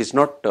 It is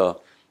not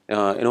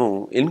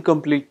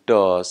incomplete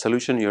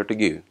solution you have to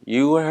give.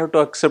 You have to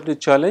accept the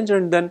challenge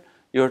and then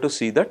you have to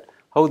see that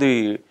how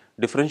the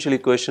differential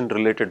equation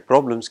related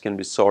problems can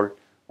be solved,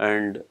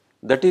 and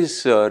that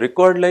is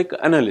required like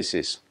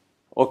analysis.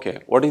 Okay,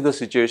 what is the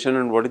situation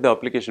and what is the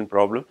application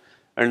problem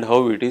and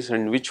how it is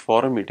and which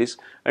form it is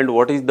and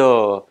what is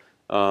the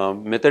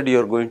method you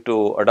are going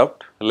to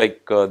adopt,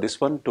 like this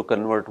one, to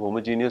convert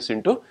homogeneous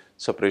into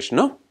separation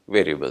of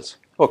variables.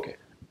 Okay.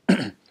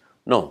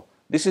 Now,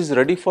 this is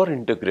ready for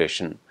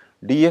integration,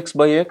 dx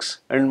by x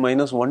and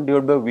minus 1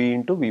 divided by v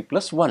into v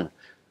plus 1.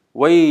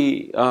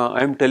 Why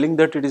I am telling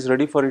that it is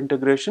ready for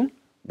integration?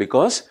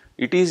 Because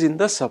it is in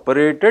the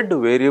separated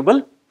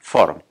variable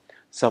form.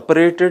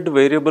 Separated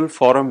variable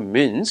form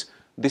means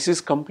this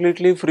is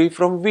completely free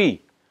from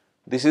v,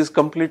 this is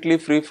completely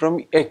free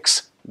from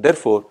x.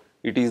 Therefore,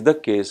 it is the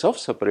case of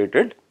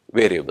separated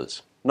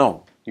variables.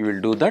 Now, you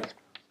will do that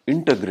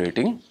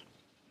integrating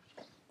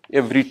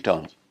every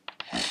term.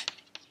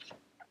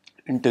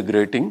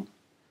 Integrating,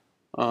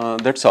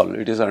 that's all,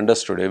 it is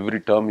understood, every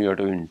term you have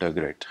to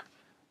integrate.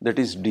 That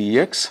is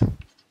dx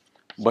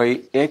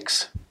by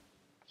x,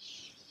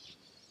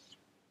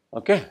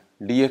 okay,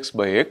 dx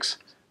by x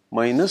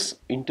minus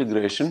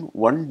integration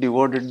 1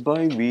 divided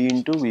by v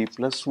into v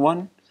plus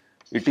 1.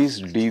 It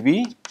is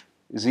dv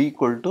is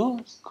equal to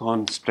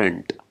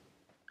constant.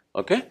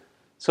 Okay.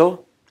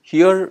 So,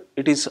 here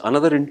it is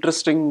another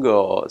interesting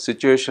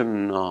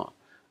situation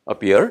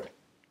appeared.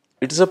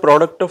 It is a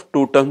product of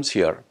two terms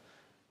here.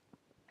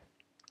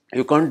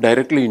 You can't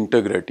directly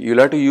integrate, you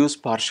will have to use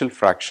partial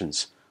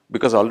fractions,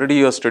 because already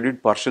you have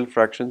studied partial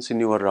fractions in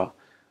your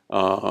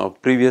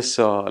previous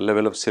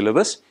level of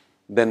syllabus.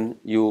 Then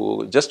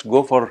you just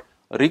go for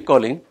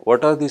recalling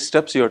what are the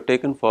steps you have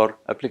taken for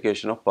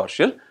application of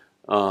partial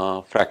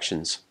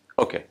fractions.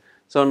 Okay.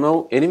 So,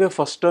 now anyway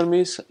first term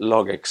is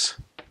log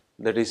x,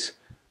 that is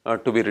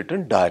to be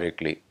written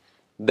directly.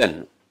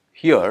 Then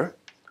here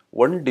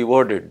 1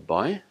 divided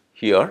by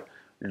here,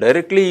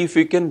 directly if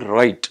you can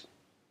write,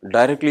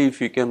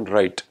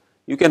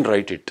 you can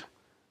write it.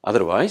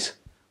 Otherwise,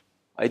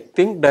 I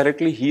think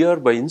directly here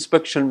by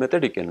inspection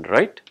method you can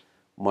write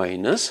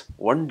minus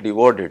 1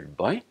 divided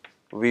by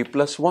v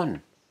plus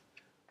 1.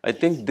 I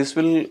think this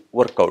will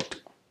work out.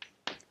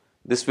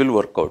 This will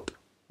work out.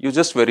 You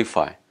just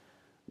verify.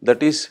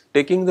 That is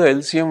taking the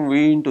LCM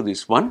v into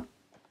this one.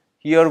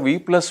 Here v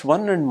plus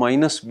 1 and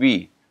minus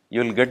v,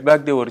 you will get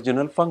back the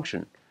original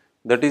function.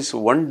 That is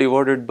 1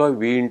 divided by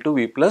v into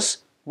v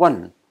plus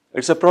 1. It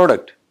is a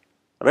product,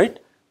 right?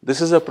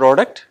 This is a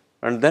product,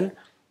 and then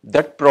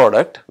that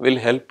product will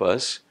help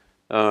us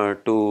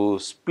to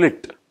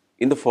split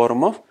in the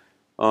form of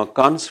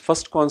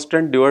first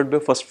constant divided by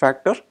first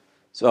factor,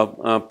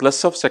 so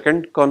plus of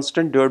second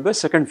constant divided by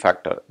second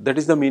factor. That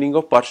is the meaning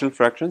of partial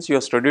fractions you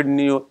have studied in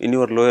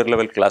your lower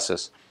level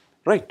classes,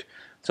 right?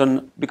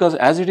 So, because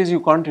as it is you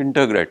can't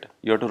integrate,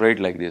 you have to write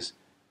like this.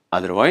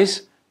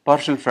 Otherwise,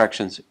 partial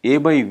fractions a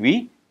by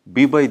v,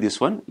 b by this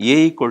one, a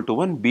equal to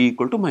 1, b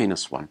equal to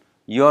minus 1.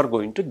 You are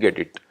going to get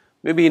it.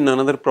 Maybe in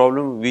another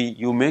problem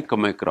you may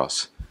come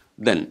across.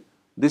 Then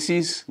this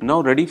is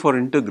now ready for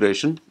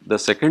integration. The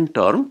second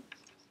term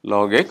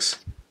log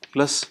x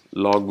plus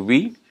log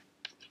v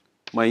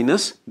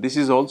minus, this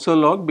is also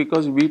log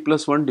because v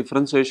plus 1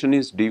 differentiation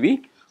is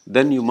dv.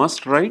 Then you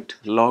must write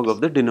log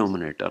of the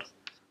denominator.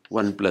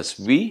 1 plus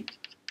v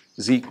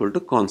is equal to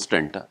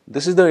constant.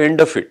 This is the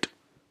end of it.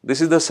 This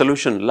is the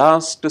solution,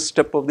 last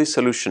step of the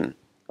solution,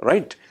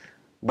 right?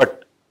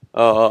 But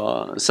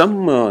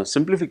some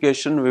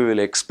simplification we will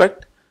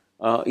expect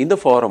in the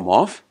form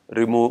of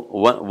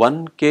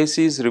one case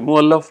is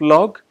removal of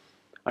log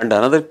and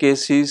another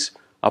case is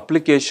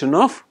application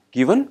of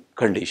given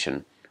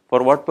condition.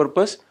 For what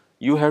purpose?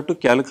 You have to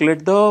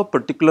calculate the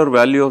particular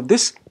value of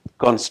this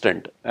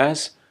constant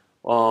as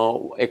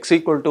x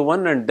equal to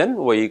 1 and then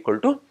y equal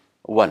to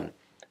 1.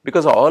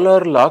 Because all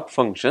are log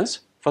functions,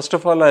 first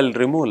of all I will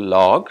remove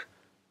log.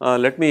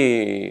 Let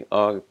me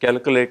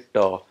calculate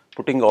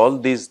putting all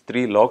these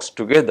three logs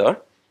together.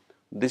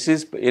 This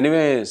is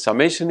anyway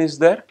summation is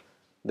there,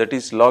 that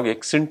is log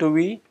x into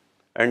v,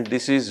 and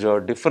this is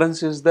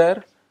difference is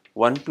there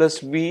 1 plus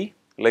v,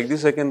 like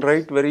this I can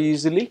write very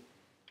easily,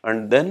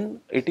 and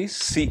then it is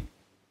c.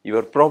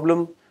 Your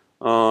problem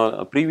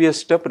previous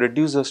step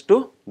reduces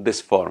to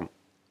this form,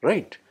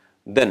 right?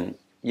 Then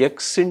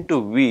x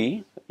into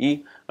v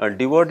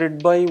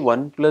divided by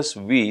 1 plus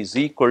v is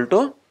equal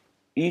to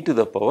e to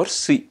the power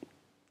c.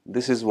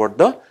 This is what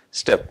the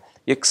step.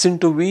 X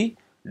into v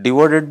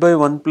divided by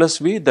 1 plus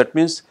v, that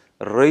means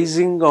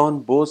rising on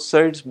both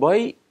sides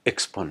by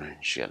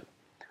exponential.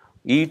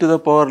 E to the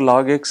power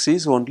log x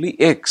is only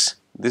x.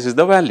 This is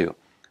the value.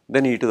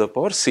 Then e to the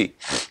power c.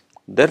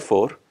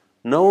 Therefore,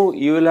 now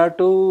you will have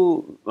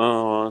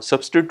to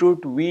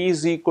substitute v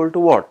is equal to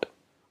what?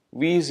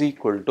 V is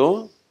equal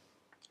to,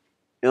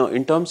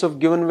 in terms of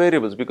given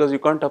variables, because you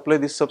can't apply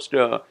this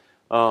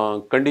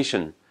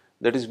condition,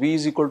 that is v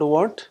is equal to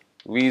what?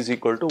 V is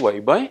equal to y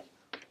by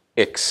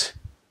x.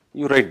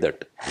 You write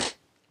that.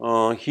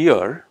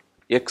 Here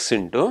x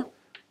into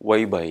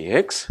y by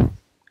x,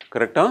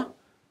 correct?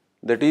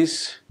 That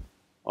is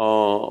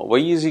y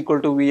is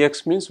equal to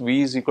vx means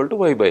v is equal to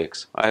y by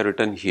x. I have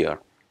written here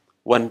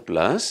 1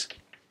 plus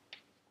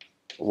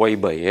y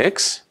by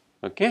x,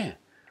 okay,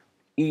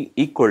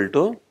 equal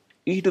to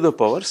e to the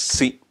power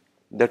c.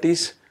 That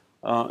is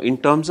in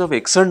terms of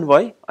x and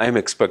y I am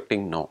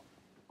expecting now.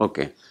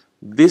 Okay,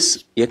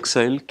 this x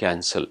I will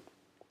cancel.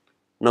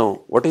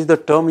 Now what is the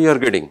term you are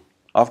getting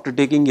after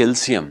taking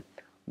LCM?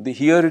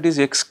 Here it is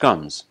x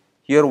comes,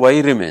 here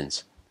y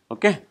remains,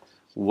 okay.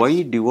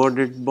 Y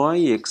divided by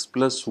x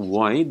plus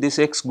y, this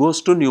x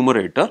goes to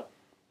numerator,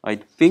 I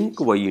think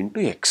y into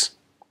x,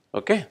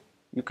 okay.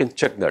 You can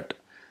check that,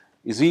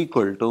 is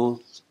equal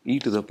to e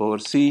to the power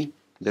c,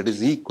 that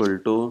is equal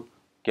to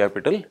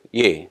capital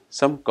A,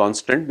 some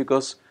constant,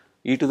 because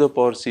e to the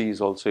power c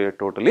is also a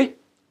totally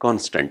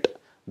constant.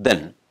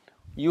 Then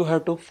you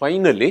have to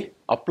finally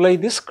apply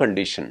this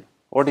condition.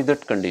 What is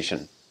that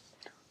condition?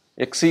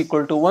 X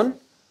equal to 1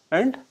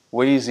 and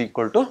y is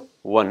equal to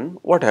 1.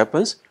 What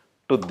happens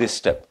to this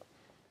step?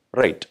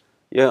 Right,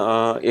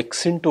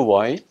 x into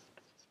y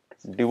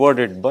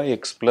divided by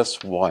x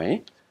plus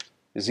y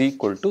is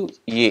equal to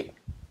a.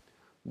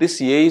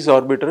 This A is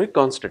arbitrary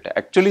constant.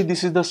 Actually,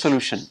 this is the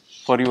solution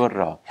for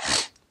your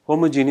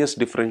homogeneous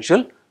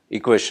differential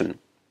equation.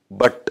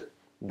 But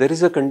there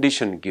is a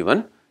condition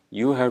given.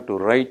 You have to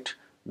write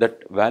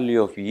that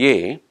value of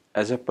A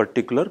as a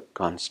particular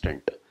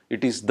constant.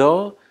 It is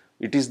the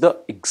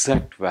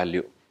exact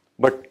value.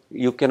 But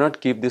you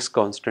cannot keep this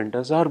constant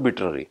as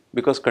arbitrary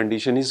because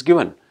condition is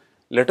given.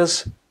 Let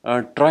us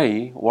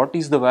try what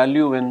is the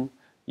value when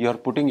you are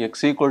putting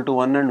x equal to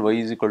 1 and y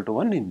is equal to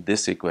 1 in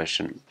this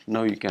equation.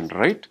 Now you can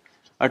write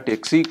at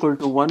x equal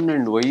to 1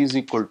 and y is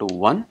equal to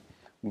 1,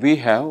 we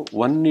have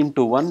 1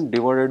 into 1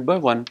 divided by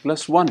 1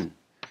 plus 1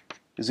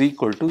 is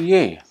equal to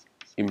A,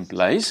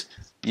 implies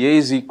A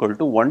is equal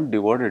to 1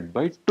 divided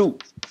by 2.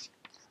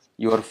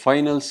 Your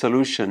final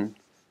solution,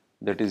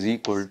 that is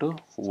equal to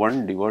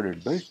 1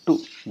 divided by 2.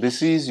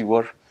 This is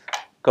your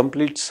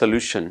complete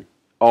solution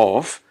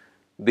of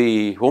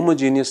the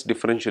homogeneous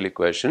differential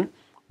equation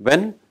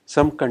when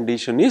some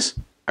condition is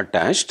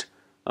attached.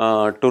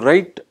 To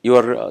write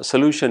your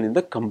solution in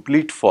the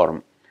complete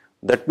form.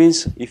 That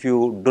means if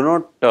you do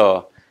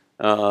not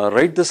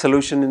write the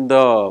solution in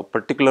the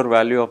particular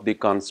value of the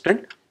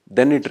constant,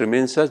 then it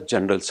remains a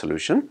general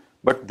solution,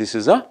 but this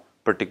is a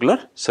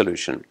particular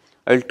solution.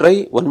 I will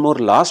try one more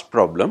last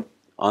problem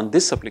on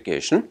this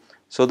application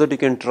so that you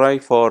can try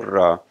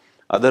for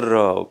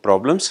other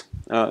problems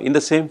in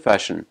the same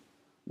fashion,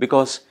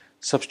 because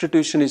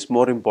substitution is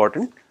more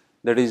important,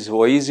 that is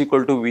y is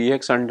equal to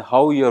Vx and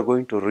how you are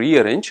going to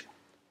rearrange.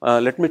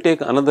 Let me take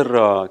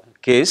another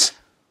case,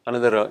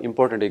 another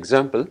important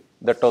example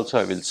that also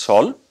I will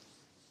solve.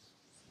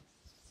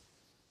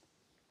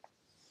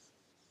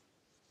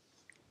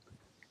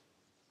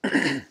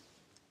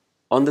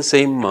 On the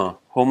same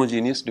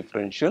homogeneous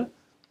differential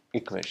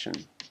equation.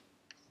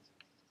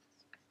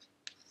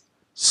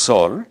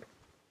 Solve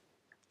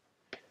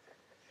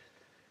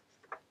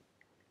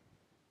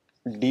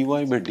dy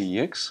by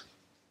dx.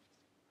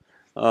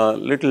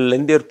 Little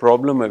lengthier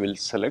problem I will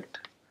select.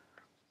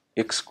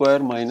 X square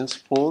minus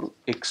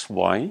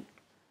 4xy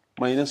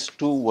minus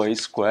 2y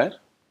square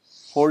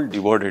whole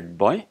divided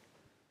by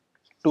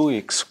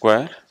 2x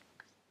square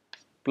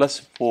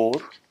plus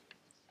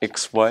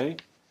 4xy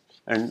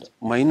and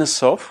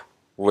minus of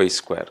y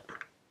square.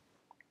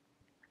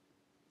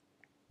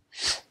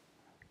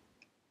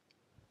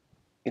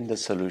 In the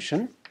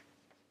solution,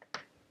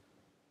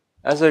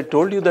 as I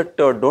told you that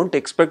don't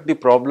expect the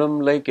problem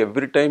like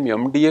every time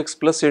m dx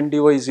plus n dy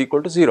is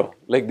equal to 0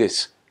 like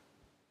this.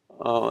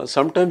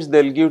 Sometimes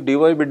they will give dy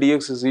by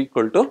dx is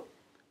equal to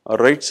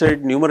right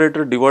side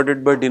numerator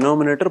divided by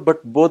denominator,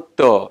 but both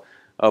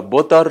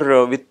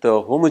are with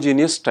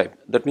homogeneous type.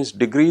 That means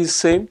degree is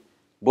same,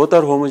 both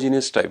are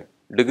homogeneous type,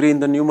 degree in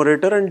the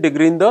numerator and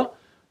degree in the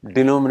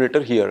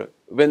denominator here.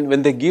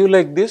 When they give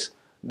like this,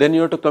 then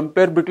you have to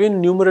compare between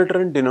numerator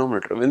and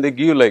denominator. When they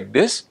give like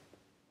this,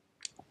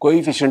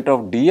 coefficient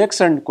of dx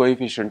and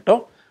coefficient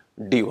of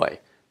dy.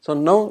 So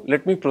now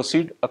let me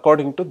proceed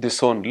according to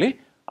this only.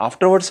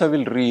 Afterwards I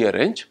will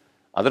rearrange.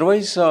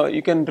 Otherwise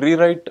you can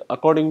rewrite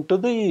according to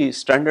the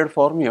standard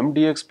form m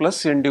dx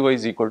plus n dy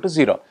is equal to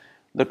 0.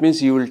 That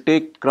means you will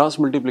take cross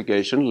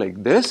multiplication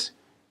like this,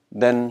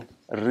 then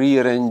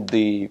rearrange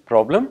the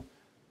problem,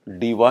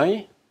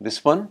 dy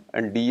this one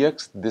and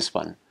dx this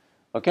one.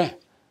 Okay,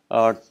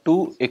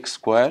 2x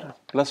square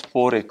plus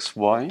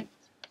 4xy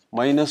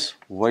minus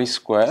y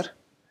square,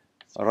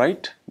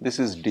 right, this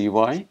is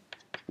dy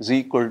is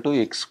equal to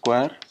x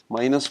square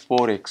minus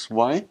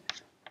 4xy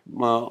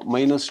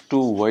minus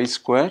 2y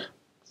square,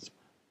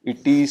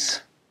 it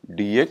is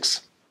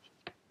dx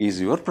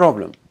is your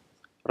problem,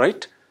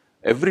 right.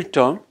 Every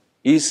term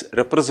is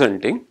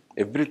representing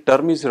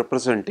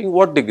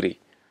what degree?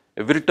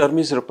 Every term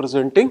is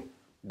representing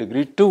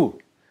degree 2.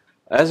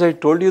 As I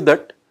told you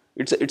that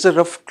it's a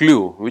rough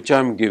clue which I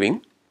am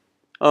giving.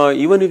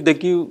 Even if they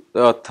give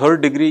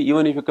third degree,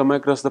 even if you come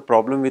across the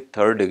problem with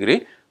third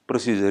degree,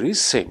 procedure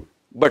is same.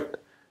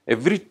 But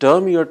every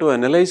term you have to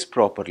analyze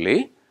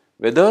properly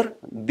whether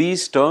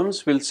these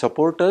terms will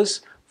support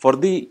us for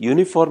the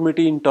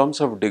uniformity in terms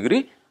of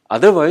degree,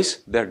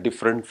 otherwise they are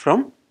different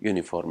from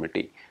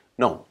uniformity.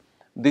 Now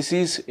this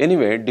is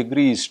anyway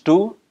degree is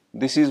 2,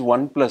 this is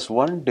 1 plus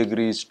 1,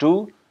 degree is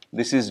 2,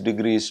 this is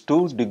degree is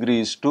 2,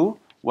 degree is 2,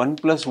 1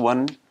 plus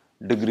 1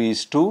 degree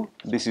is 2,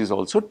 this is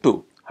also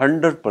 2.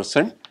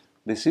 100%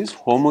 this is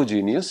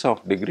homogeneous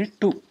of degree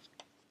 2.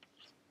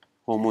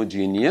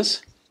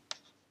 Homogeneous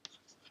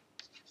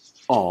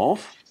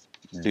of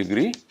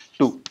degree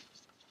 2.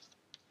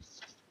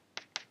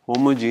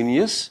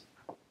 Homogeneous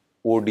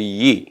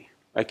ODE.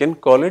 I can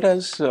call it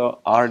as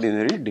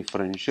ordinary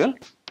differential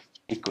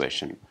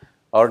equation.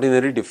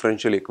 Ordinary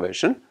differential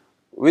equation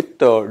with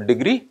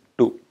degree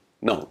 2.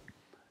 Now,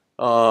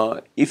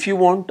 if you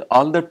want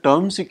all the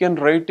terms you can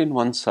write in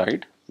one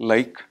side,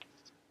 like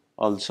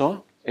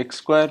also x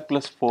square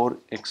plus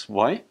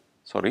 4xy,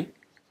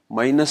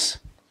 minus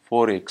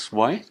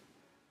 4xy,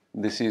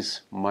 this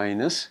is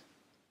minus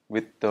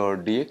with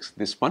dx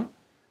this one,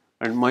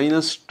 and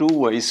minus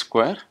 2y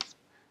square,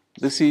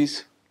 this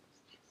is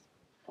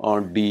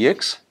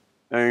dx,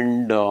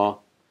 and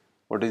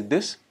what is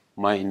this?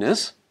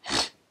 Minus,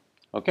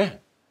 okay,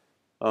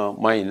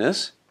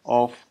 minus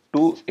of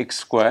 2x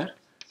square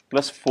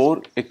plus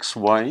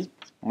 4xy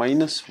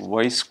minus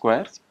y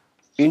square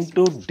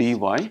into dy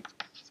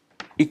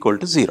equal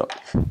to 0.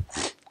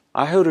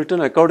 I have written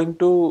according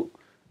to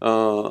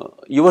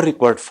your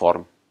required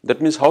form.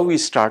 That means how we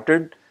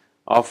started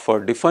of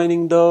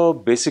defining the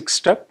basic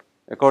step.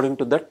 According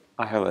to that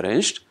I have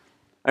arranged,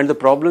 and the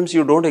problems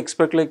you don't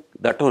expect like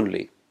that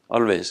only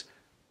always.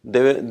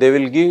 They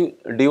will give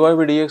dy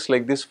by dx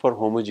like this for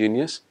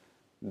homogeneous,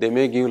 they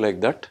may give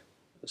like that.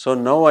 So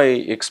now I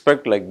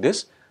expect like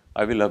this,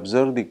 I will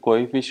observe the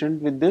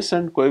coefficient with this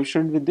and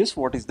coefficient with this,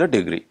 what is the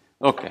degree.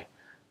 Okay.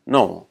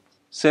 Now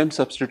same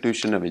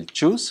substitution I will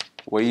choose,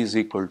 y is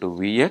equal to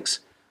vx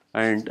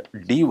and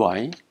dy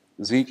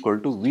is equal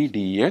to v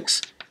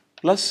dx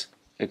plus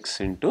x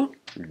into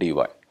dy.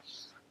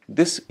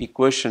 This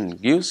equation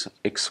gives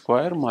x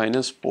square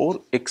minus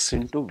 4x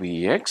into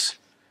vx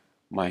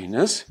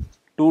minus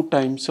 2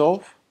 times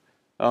of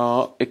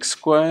x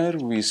square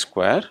v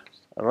square,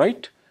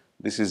 right?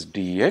 This is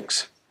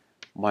dx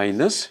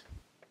minus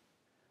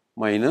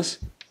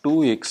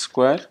 2x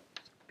square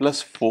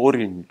plus 4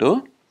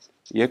 into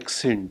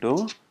x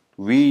into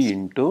v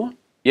into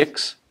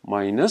x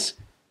minus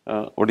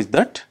what is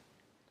that?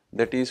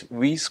 That is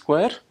v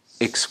square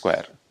x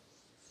square,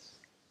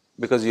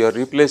 because you are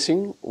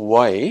replacing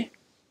y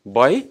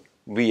by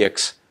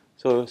vx.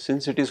 So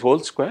since it is whole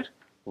square,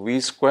 v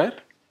square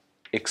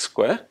x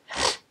square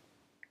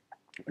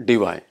dy.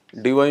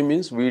 dy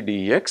means v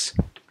dx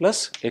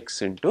plus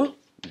x into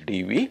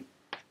dv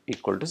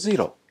equal to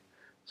 0.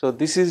 So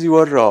this is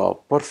your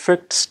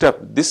perfect step.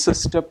 This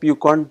step you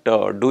can't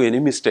do any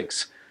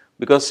mistakes,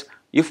 because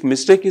if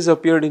mistake is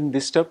appeared in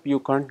this step, you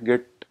can't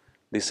get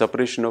the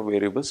separation of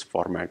variables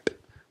format,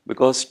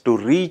 because to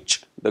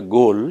reach the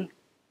goal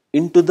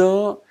into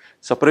the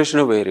separation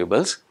of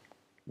variables,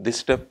 this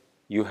step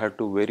you have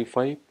to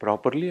verify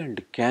properly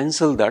and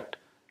cancel that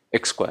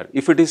x square.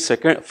 If it is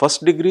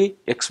first degree,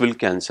 x will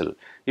cancel.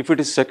 If it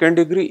is second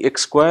degree,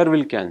 x square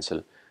will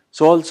cancel.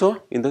 So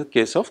also in the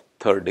case of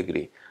third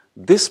degree,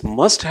 this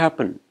must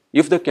happen.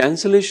 If the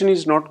cancellation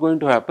is not going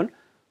to happen,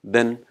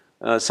 then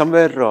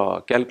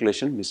somewhere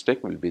calculation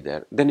mistake will be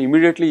there. Then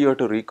immediately you have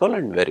to recall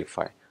and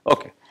verify.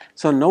 Okay.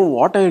 So now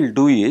what I will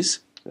do is,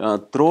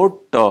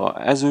 throughout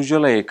as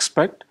usual I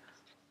expect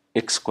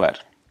x square,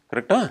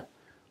 correct?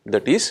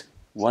 That is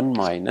 1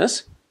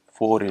 minus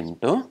 4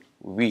 into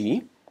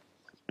v,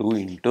 2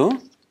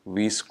 into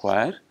v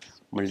square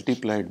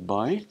multiplied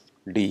by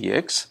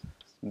dx.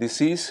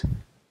 This is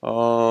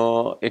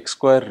x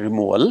square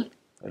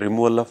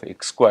removal of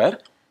x square,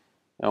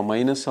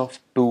 minus of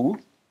 2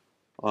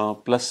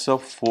 plus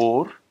of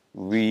 4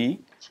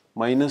 v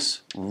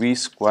minus v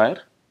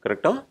square,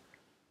 correct?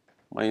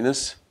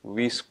 Minus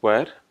v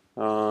square,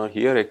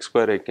 here x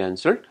square I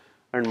cancelled,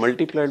 and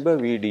multiplied by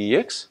v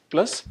dx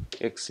plus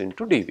x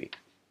into dv,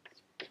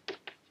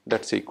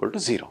 that is equal to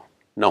 0.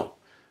 Now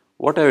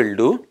what I will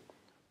do,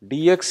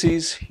 dx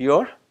is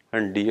here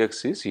and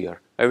dx is here.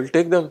 I will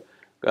take the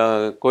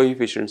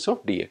coefficients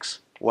of dx,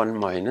 1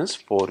 minus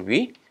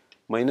 4v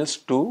minus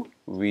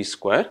 2v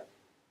square,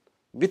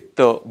 with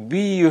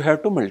v you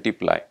have to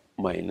multiply,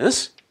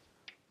 minus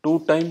 2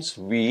 times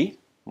v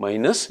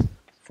minus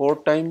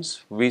 4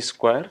 times v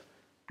square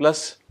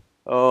plus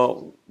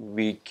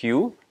v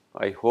cube,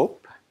 I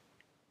hope,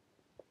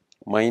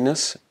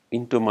 minus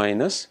into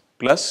minus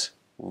plus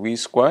v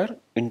square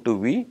into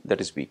v,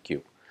 that is v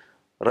cube,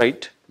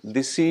 right?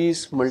 This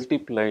is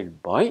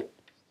multiplied by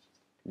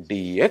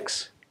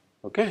dx,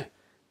 okay,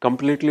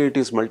 completely it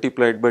is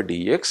multiplied by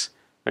dx,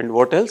 and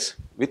what else?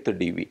 With the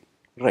dv,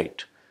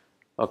 right?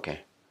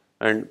 Okay,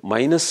 and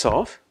minus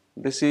of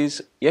this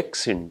is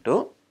x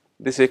into,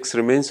 this x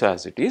remains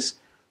as it is,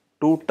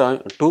 2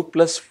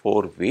 plus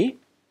 4v,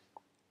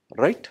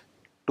 right?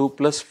 2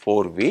 plus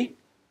 4v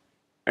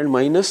and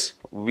minus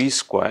v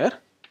square,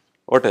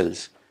 what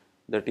else?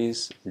 That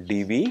is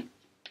dv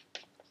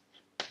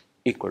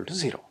equal to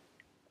 0.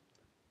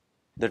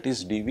 That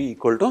is dv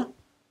equal to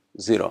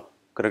 0,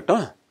 correct?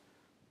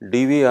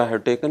 dv I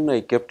have taken,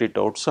 I kept it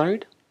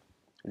outside,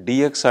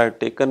 dx I have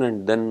taken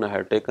and then I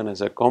have taken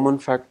as a common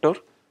factor.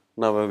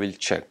 Now I will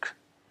check.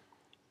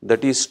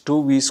 That is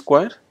 2v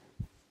square.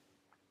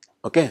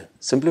 Okay,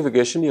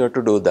 simplification you have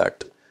to do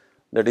that.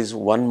 That is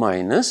 1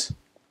 minus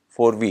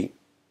 4v,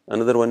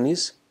 another one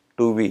is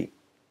 2v,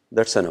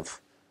 that's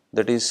enough.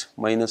 That is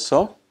minus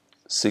of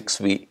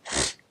 6v.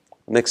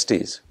 Next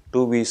is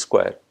 2v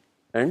square,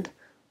 and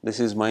this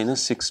is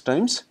minus 6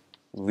 times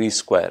v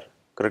square,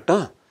 correct?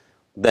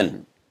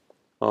 Then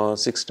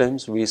 6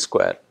 times v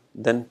square,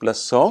 then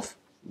plus of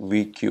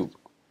v cube.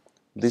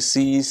 This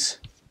is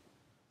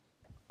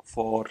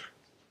for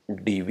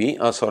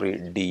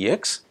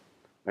dx,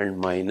 and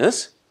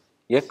minus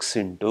x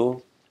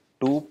into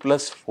 2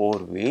 plus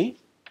 4v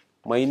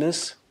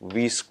minus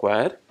v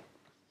square,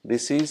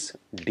 this is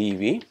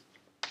dv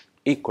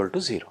equal to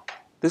 0.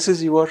 This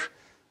is your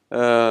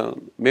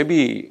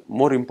maybe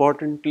more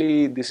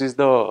importantly, this is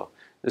the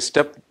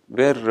step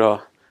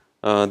where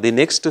The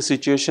next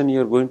situation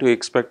you are going to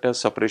expect as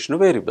separation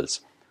of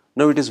variables.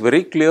 Now it is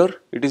very clear,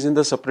 it is in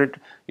the separate,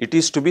 it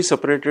is to be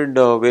separated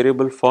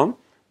variable form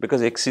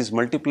because x is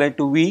multiplied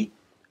to v,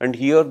 and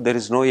here there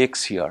is no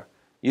x here.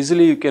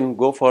 Easily you can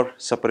go for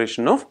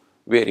separation of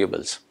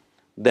variables.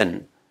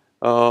 Then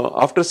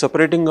after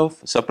separating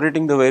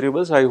the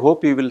variables, I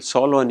hope you will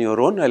solve on your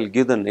own. I will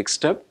give the next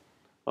step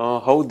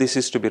how this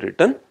is to be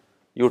written.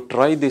 You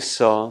try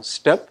this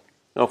step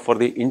for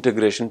the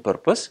integration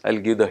purpose. I will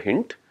give the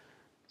hint.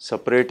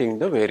 Separating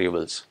the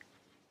variables.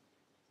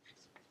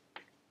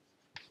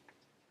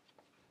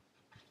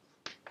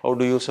 How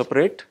do you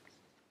separate?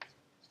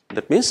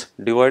 That means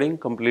dividing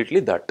completely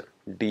that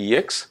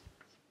dx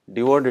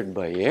divided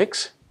by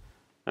x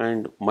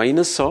and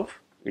minus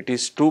of, it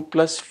is 2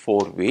 plus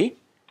 4v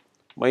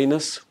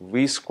minus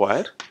v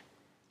square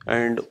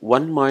and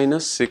 1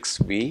 minus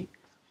 6v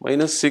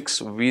minus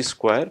 6v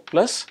square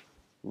plus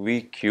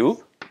v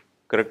cube,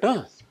 correct?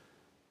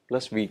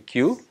 Plus v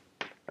cube,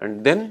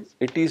 and then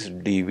it is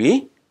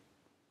dv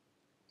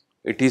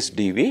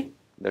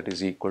that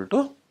is equal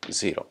to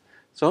 0.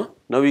 So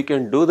now we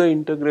can do the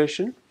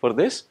integration for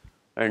this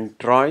and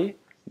try,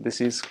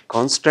 this is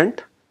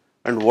constant,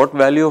 and what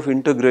value of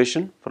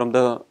integration from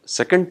the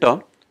second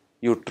term,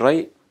 you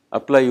try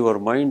apply your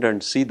mind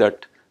and see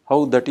that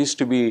how that is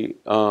to be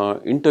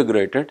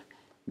integrated,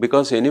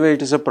 because anyway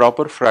it is a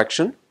proper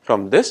fraction.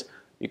 From this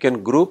you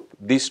can group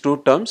these two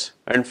terms,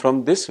 and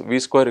from this v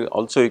square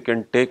also you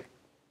can take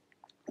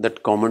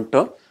that common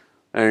term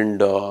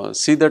and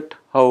see that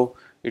how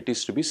it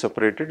is to be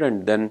separated,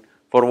 and then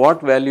for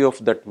what value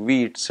of that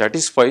v it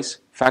satisfies,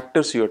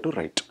 factors you have to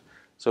write.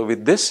 So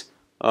with this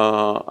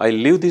I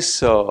leave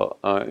this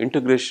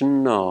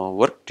integration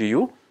work to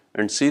you,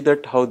 and see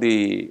that how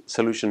the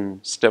solution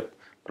step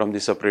from the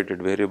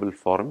separated variable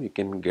form you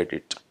can get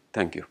it.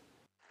 Thank you.